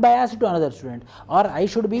should unbiased to another student, or I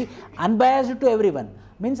should be unbiased to everyone,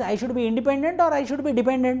 means I should be independent or I should be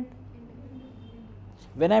dependent.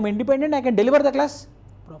 When I am independent, I can deliver the class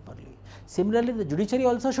properly. Similarly, the judiciary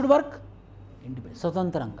also should work independent,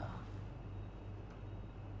 swatantranga.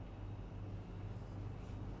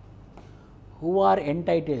 Who are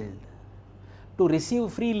entitled to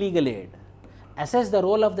receive free legal aid? Assess the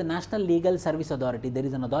role of the National Legal Service Authority. There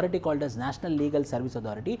is an authority called as National Legal Service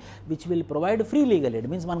Authority, which will provide free legal aid.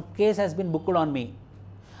 Means one case has been booked on me.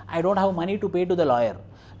 I don't have money to pay to the lawyer.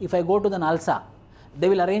 If I go to the NALSA, they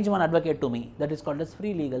will arrange one advocate to me. That is called as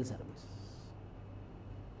free legal service.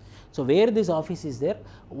 So where this office is there,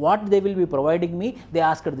 what they will be providing me, they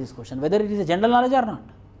asked this question, whether it is a general knowledge or not.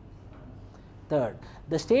 Third,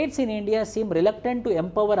 the states in India seem reluctant to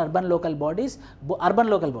empower urban local bodies. Urban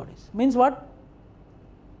local bodies means what?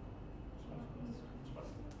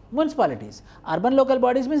 Municipalities. Urban local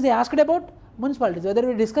bodies means they asked about municipalities, whether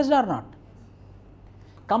we discussed or not.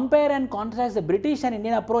 Compare and contrast the British and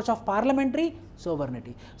Indian approach of parliamentary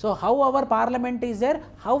sovereignty. So how our parliament is there,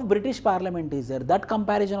 how British parliament is there, that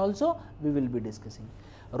comparison also we will be discussing.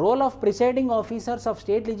 Role of presiding officers of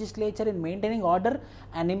state legislature in maintaining order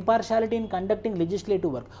and impartiality in conducting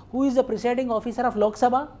legislative work. Who is the presiding officer of Lok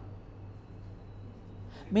Sabha?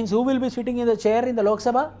 Means who will be sitting in the chair in the Lok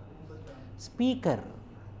Sabha? Speaker.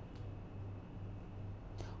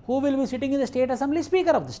 Who will be sitting in the state assembly?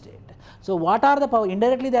 Speaker of the state. So what are the power?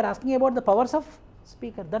 Indirectly they are asking about the powers of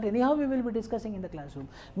speaker. That anyhow we will be discussing in the classroom.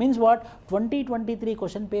 Means what? 2023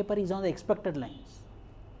 question paper is on the expected lines.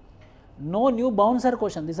 No new bouncer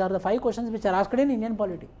question. These are the 5 questions which are asked in Indian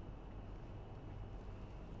polity.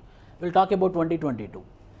 We will talk about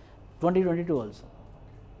 2022 also.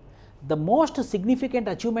 The most significant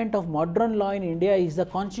achievement of modern law in India is the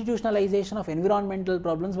constitutionalization of environmental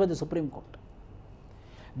problems by the Supreme Court.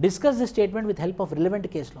 Discuss the statement with help of relevant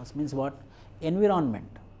case laws. Means what? Environment.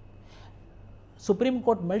 Supreme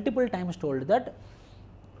Court multiple times told that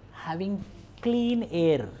having clean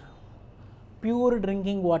air, pure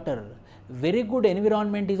drinking water, very good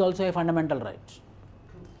environment is also a fundamental right.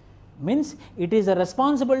 Means it is a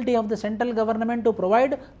responsibility of the central government to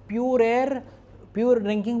provide pure air, pure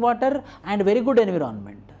drinking water and very good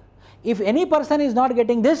environment. If any person is not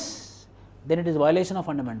getting this, then it is violation of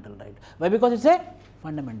fundamental right. Why? Because it is a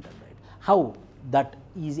fundamental right. How? That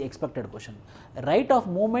is expected question. Right of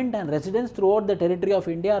movement and residence throughout the territory of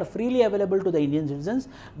India are freely available to the Indian citizens,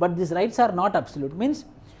 but these rights are not absolute. Means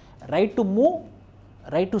right to move,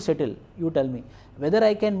 right to settle. You tell me whether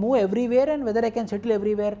I can move everywhere and whether I can settle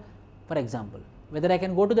everywhere. For example, whether I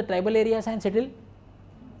can go to the tribal areas and settle.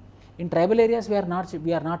 In tribal areas we are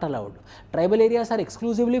not allowed. Tribal areas are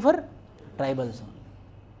exclusively for tribals only.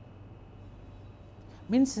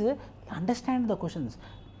 Means understand the questions.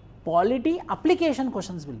 Polity application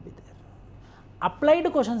questions will be there.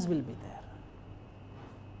 Applied questions will be there.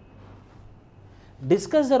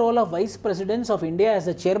 Discuss the role of Vice Presidents of India as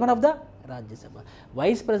the chairman of the Rajya Sabha.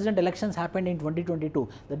 Vice President elections happened in 2022.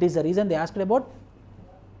 That is the reason they asked about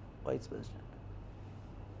Vice President.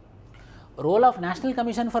 Role of National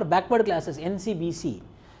Commission for Backward Classes, NCBC.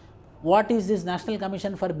 What is this National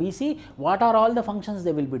Commission for BC? What are all the functions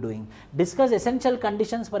they will be doing? Discuss essential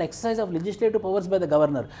conditions for exercise of legislative powers by the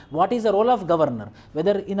governor. What is the role of governor?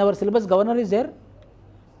 Whether in our syllabus governor is there?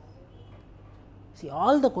 See,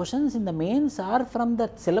 all the questions in the mains are from the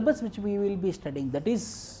syllabus which we will be studying. That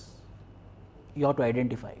is, you have to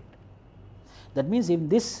identify it. That means in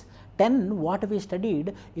this 10 what we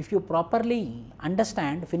studied, if you properly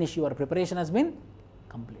understand, finish, your preparation has been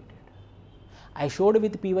completed. I showed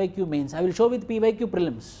with PYQ mains, I will show with PYQ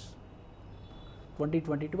prelims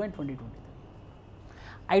 2022 and 2023.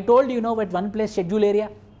 I told you know at one place schedule area.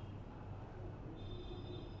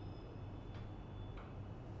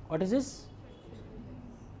 What is this?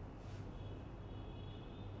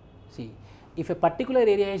 See, if a particular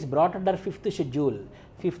area is brought under 5th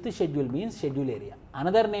schedule means schedule area.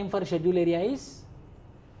 Another name for schedule area is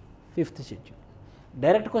 5th schedule.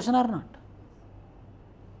 Direct question or not?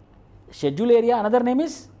 Schedule area, another name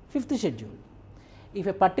is 5th schedule. If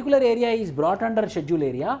a particular area is brought under schedule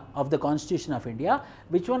area of the Constitution of India,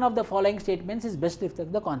 which one of the following statements is best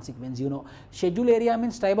reflect the consequence? You know, schedule area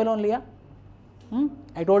means tribal only.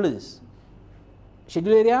 I told you this.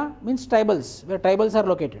 Schedule area means tribals, where tribals are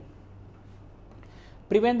located.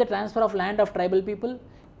 Prevent the transfer of land of tribal people.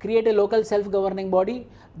 Create a local self-governing body.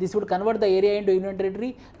 This would convert the area into union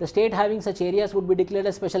territory. The state having such areas would be declared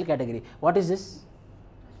a special category. What is this?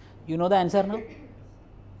 You know the answer now?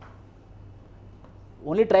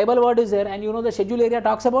 Only tribal word is there, and you know the schedule area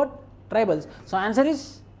talks about tribals. So answer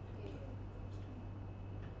is,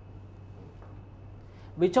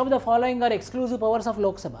 which of the following are exclusive powers of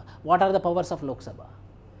Lok Sabha? What are the powers of Lok Sabha?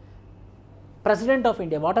 President of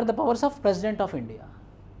India. What are the powers of President of India?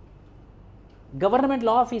 Government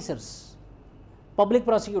law officers, public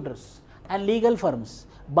prosecutors and legal firms,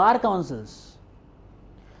 bar councils.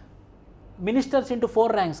 Ministers into 4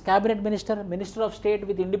 ranks: cabinet minister, minister of state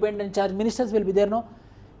with independent charge. Ministers will be there, no?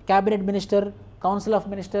 Cabinet minister, council of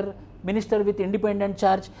minister, minister with independent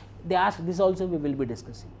charge. They ask this also, we will be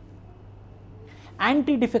discussing.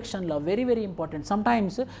 Anti-defection law, very, very important.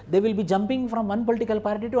 Sometimes they will be jumping from one political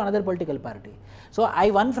party to another political party. So I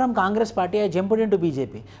won from Congress party, I jumped into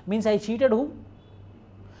BJP. Means I cheated whom?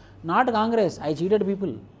 Not Congress, I cheated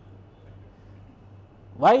people.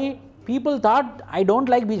 Why? People thought I don't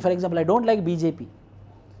like BJP, for example, I don't like BJP.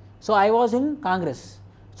 So I was in Congress.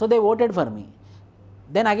 So they voted for me.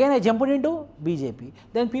 Then again I jumped into BJP.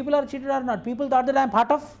 Then people are cheated or not? People thought that I am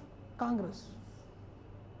part of Congress.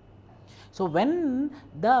 So when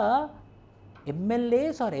the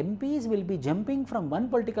MLAs or MPs will be jumping from one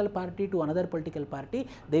political party to another political party,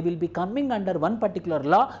 they will be coming under one particular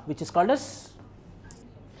law which is called as,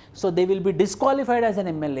 so they will be disqualified as an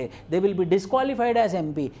MLA, they will be disqualified as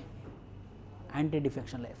MP.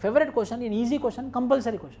 Anti-defection law. Favorite question, an easy question,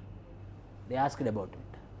 compulsory question. They asked about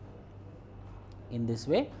it. In this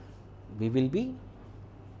way, we will be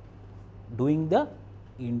doing the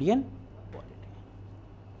Indian polity.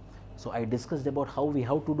 So I discussed about how we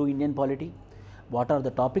have to do Indian polity, what are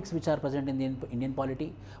the topics which are present in the Indian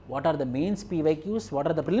polity, what are the mains PYQs, what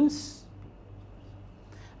are the prelims,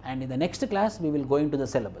 and in the next class we will go into the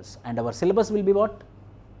syllabus, and our syllabus will be what?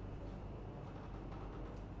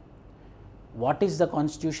 What is the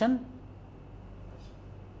Constitution?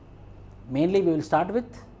 Mainly we will start with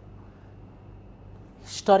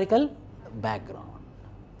historical background.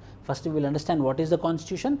 First we will understand what is the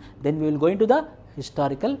Constitution, then we will go into the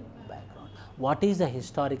historical background. What is the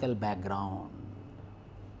historical background?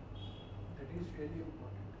 That is really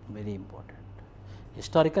important. Very important.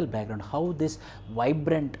 Historical background, how this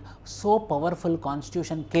vibrant, so powerful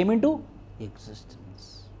Constitution came into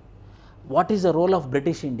existence. What is the role of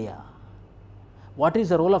British India? What is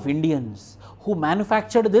the role of Indians who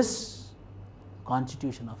manufactured this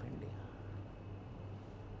Constitution of India?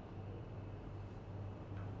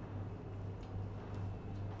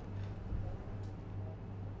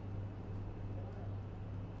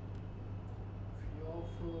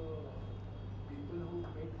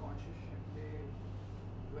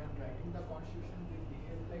 constitution, they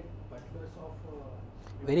behave like butlers of.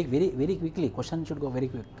 Very quickly. Question should go very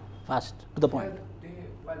quick, fast, to the point. They,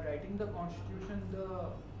 while writing the constitution, the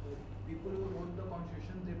people who wrote the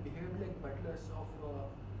constitution, they behave like butlers of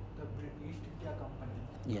the East India Company.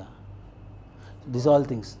 Yeah. These all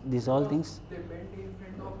things. These all things. They bent in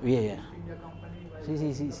front of Yeah, East yeah. India Company. While See,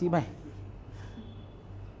 writing the bhai. constitution.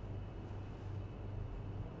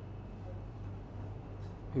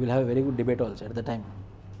 We will have a very good debate also at the time.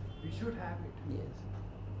 We should have it. Yes.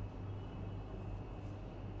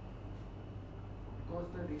 Because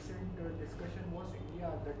the recent discussion was India,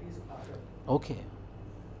 that is Bharat. Okay.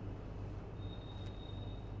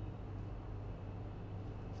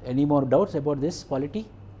 Any more doubts about this polity?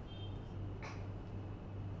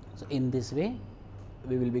 So in this way,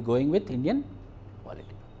 we will be going with Indian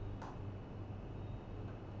polity.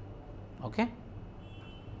 Okay.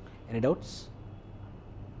 Any doubts?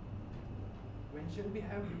 When shall we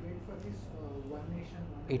have debate for this one nation,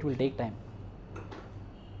 one It will take time.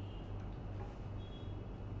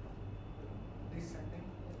 this Sunday?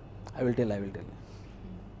 I will tell.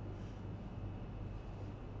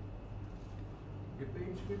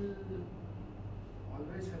 Debates will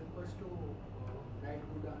always help us to write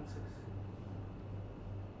good answers.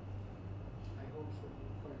 I hope so.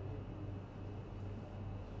 For everyone.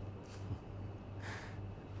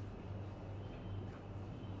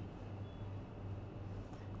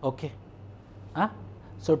 Okay.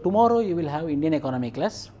 So tomorrow you will have Indian economy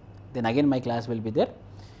class. Then again my class will be there.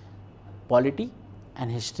 Polity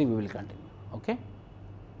and history we will continue. Okay.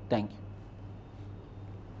 Thank you.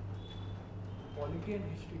 Polity and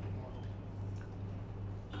history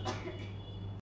tomorrow.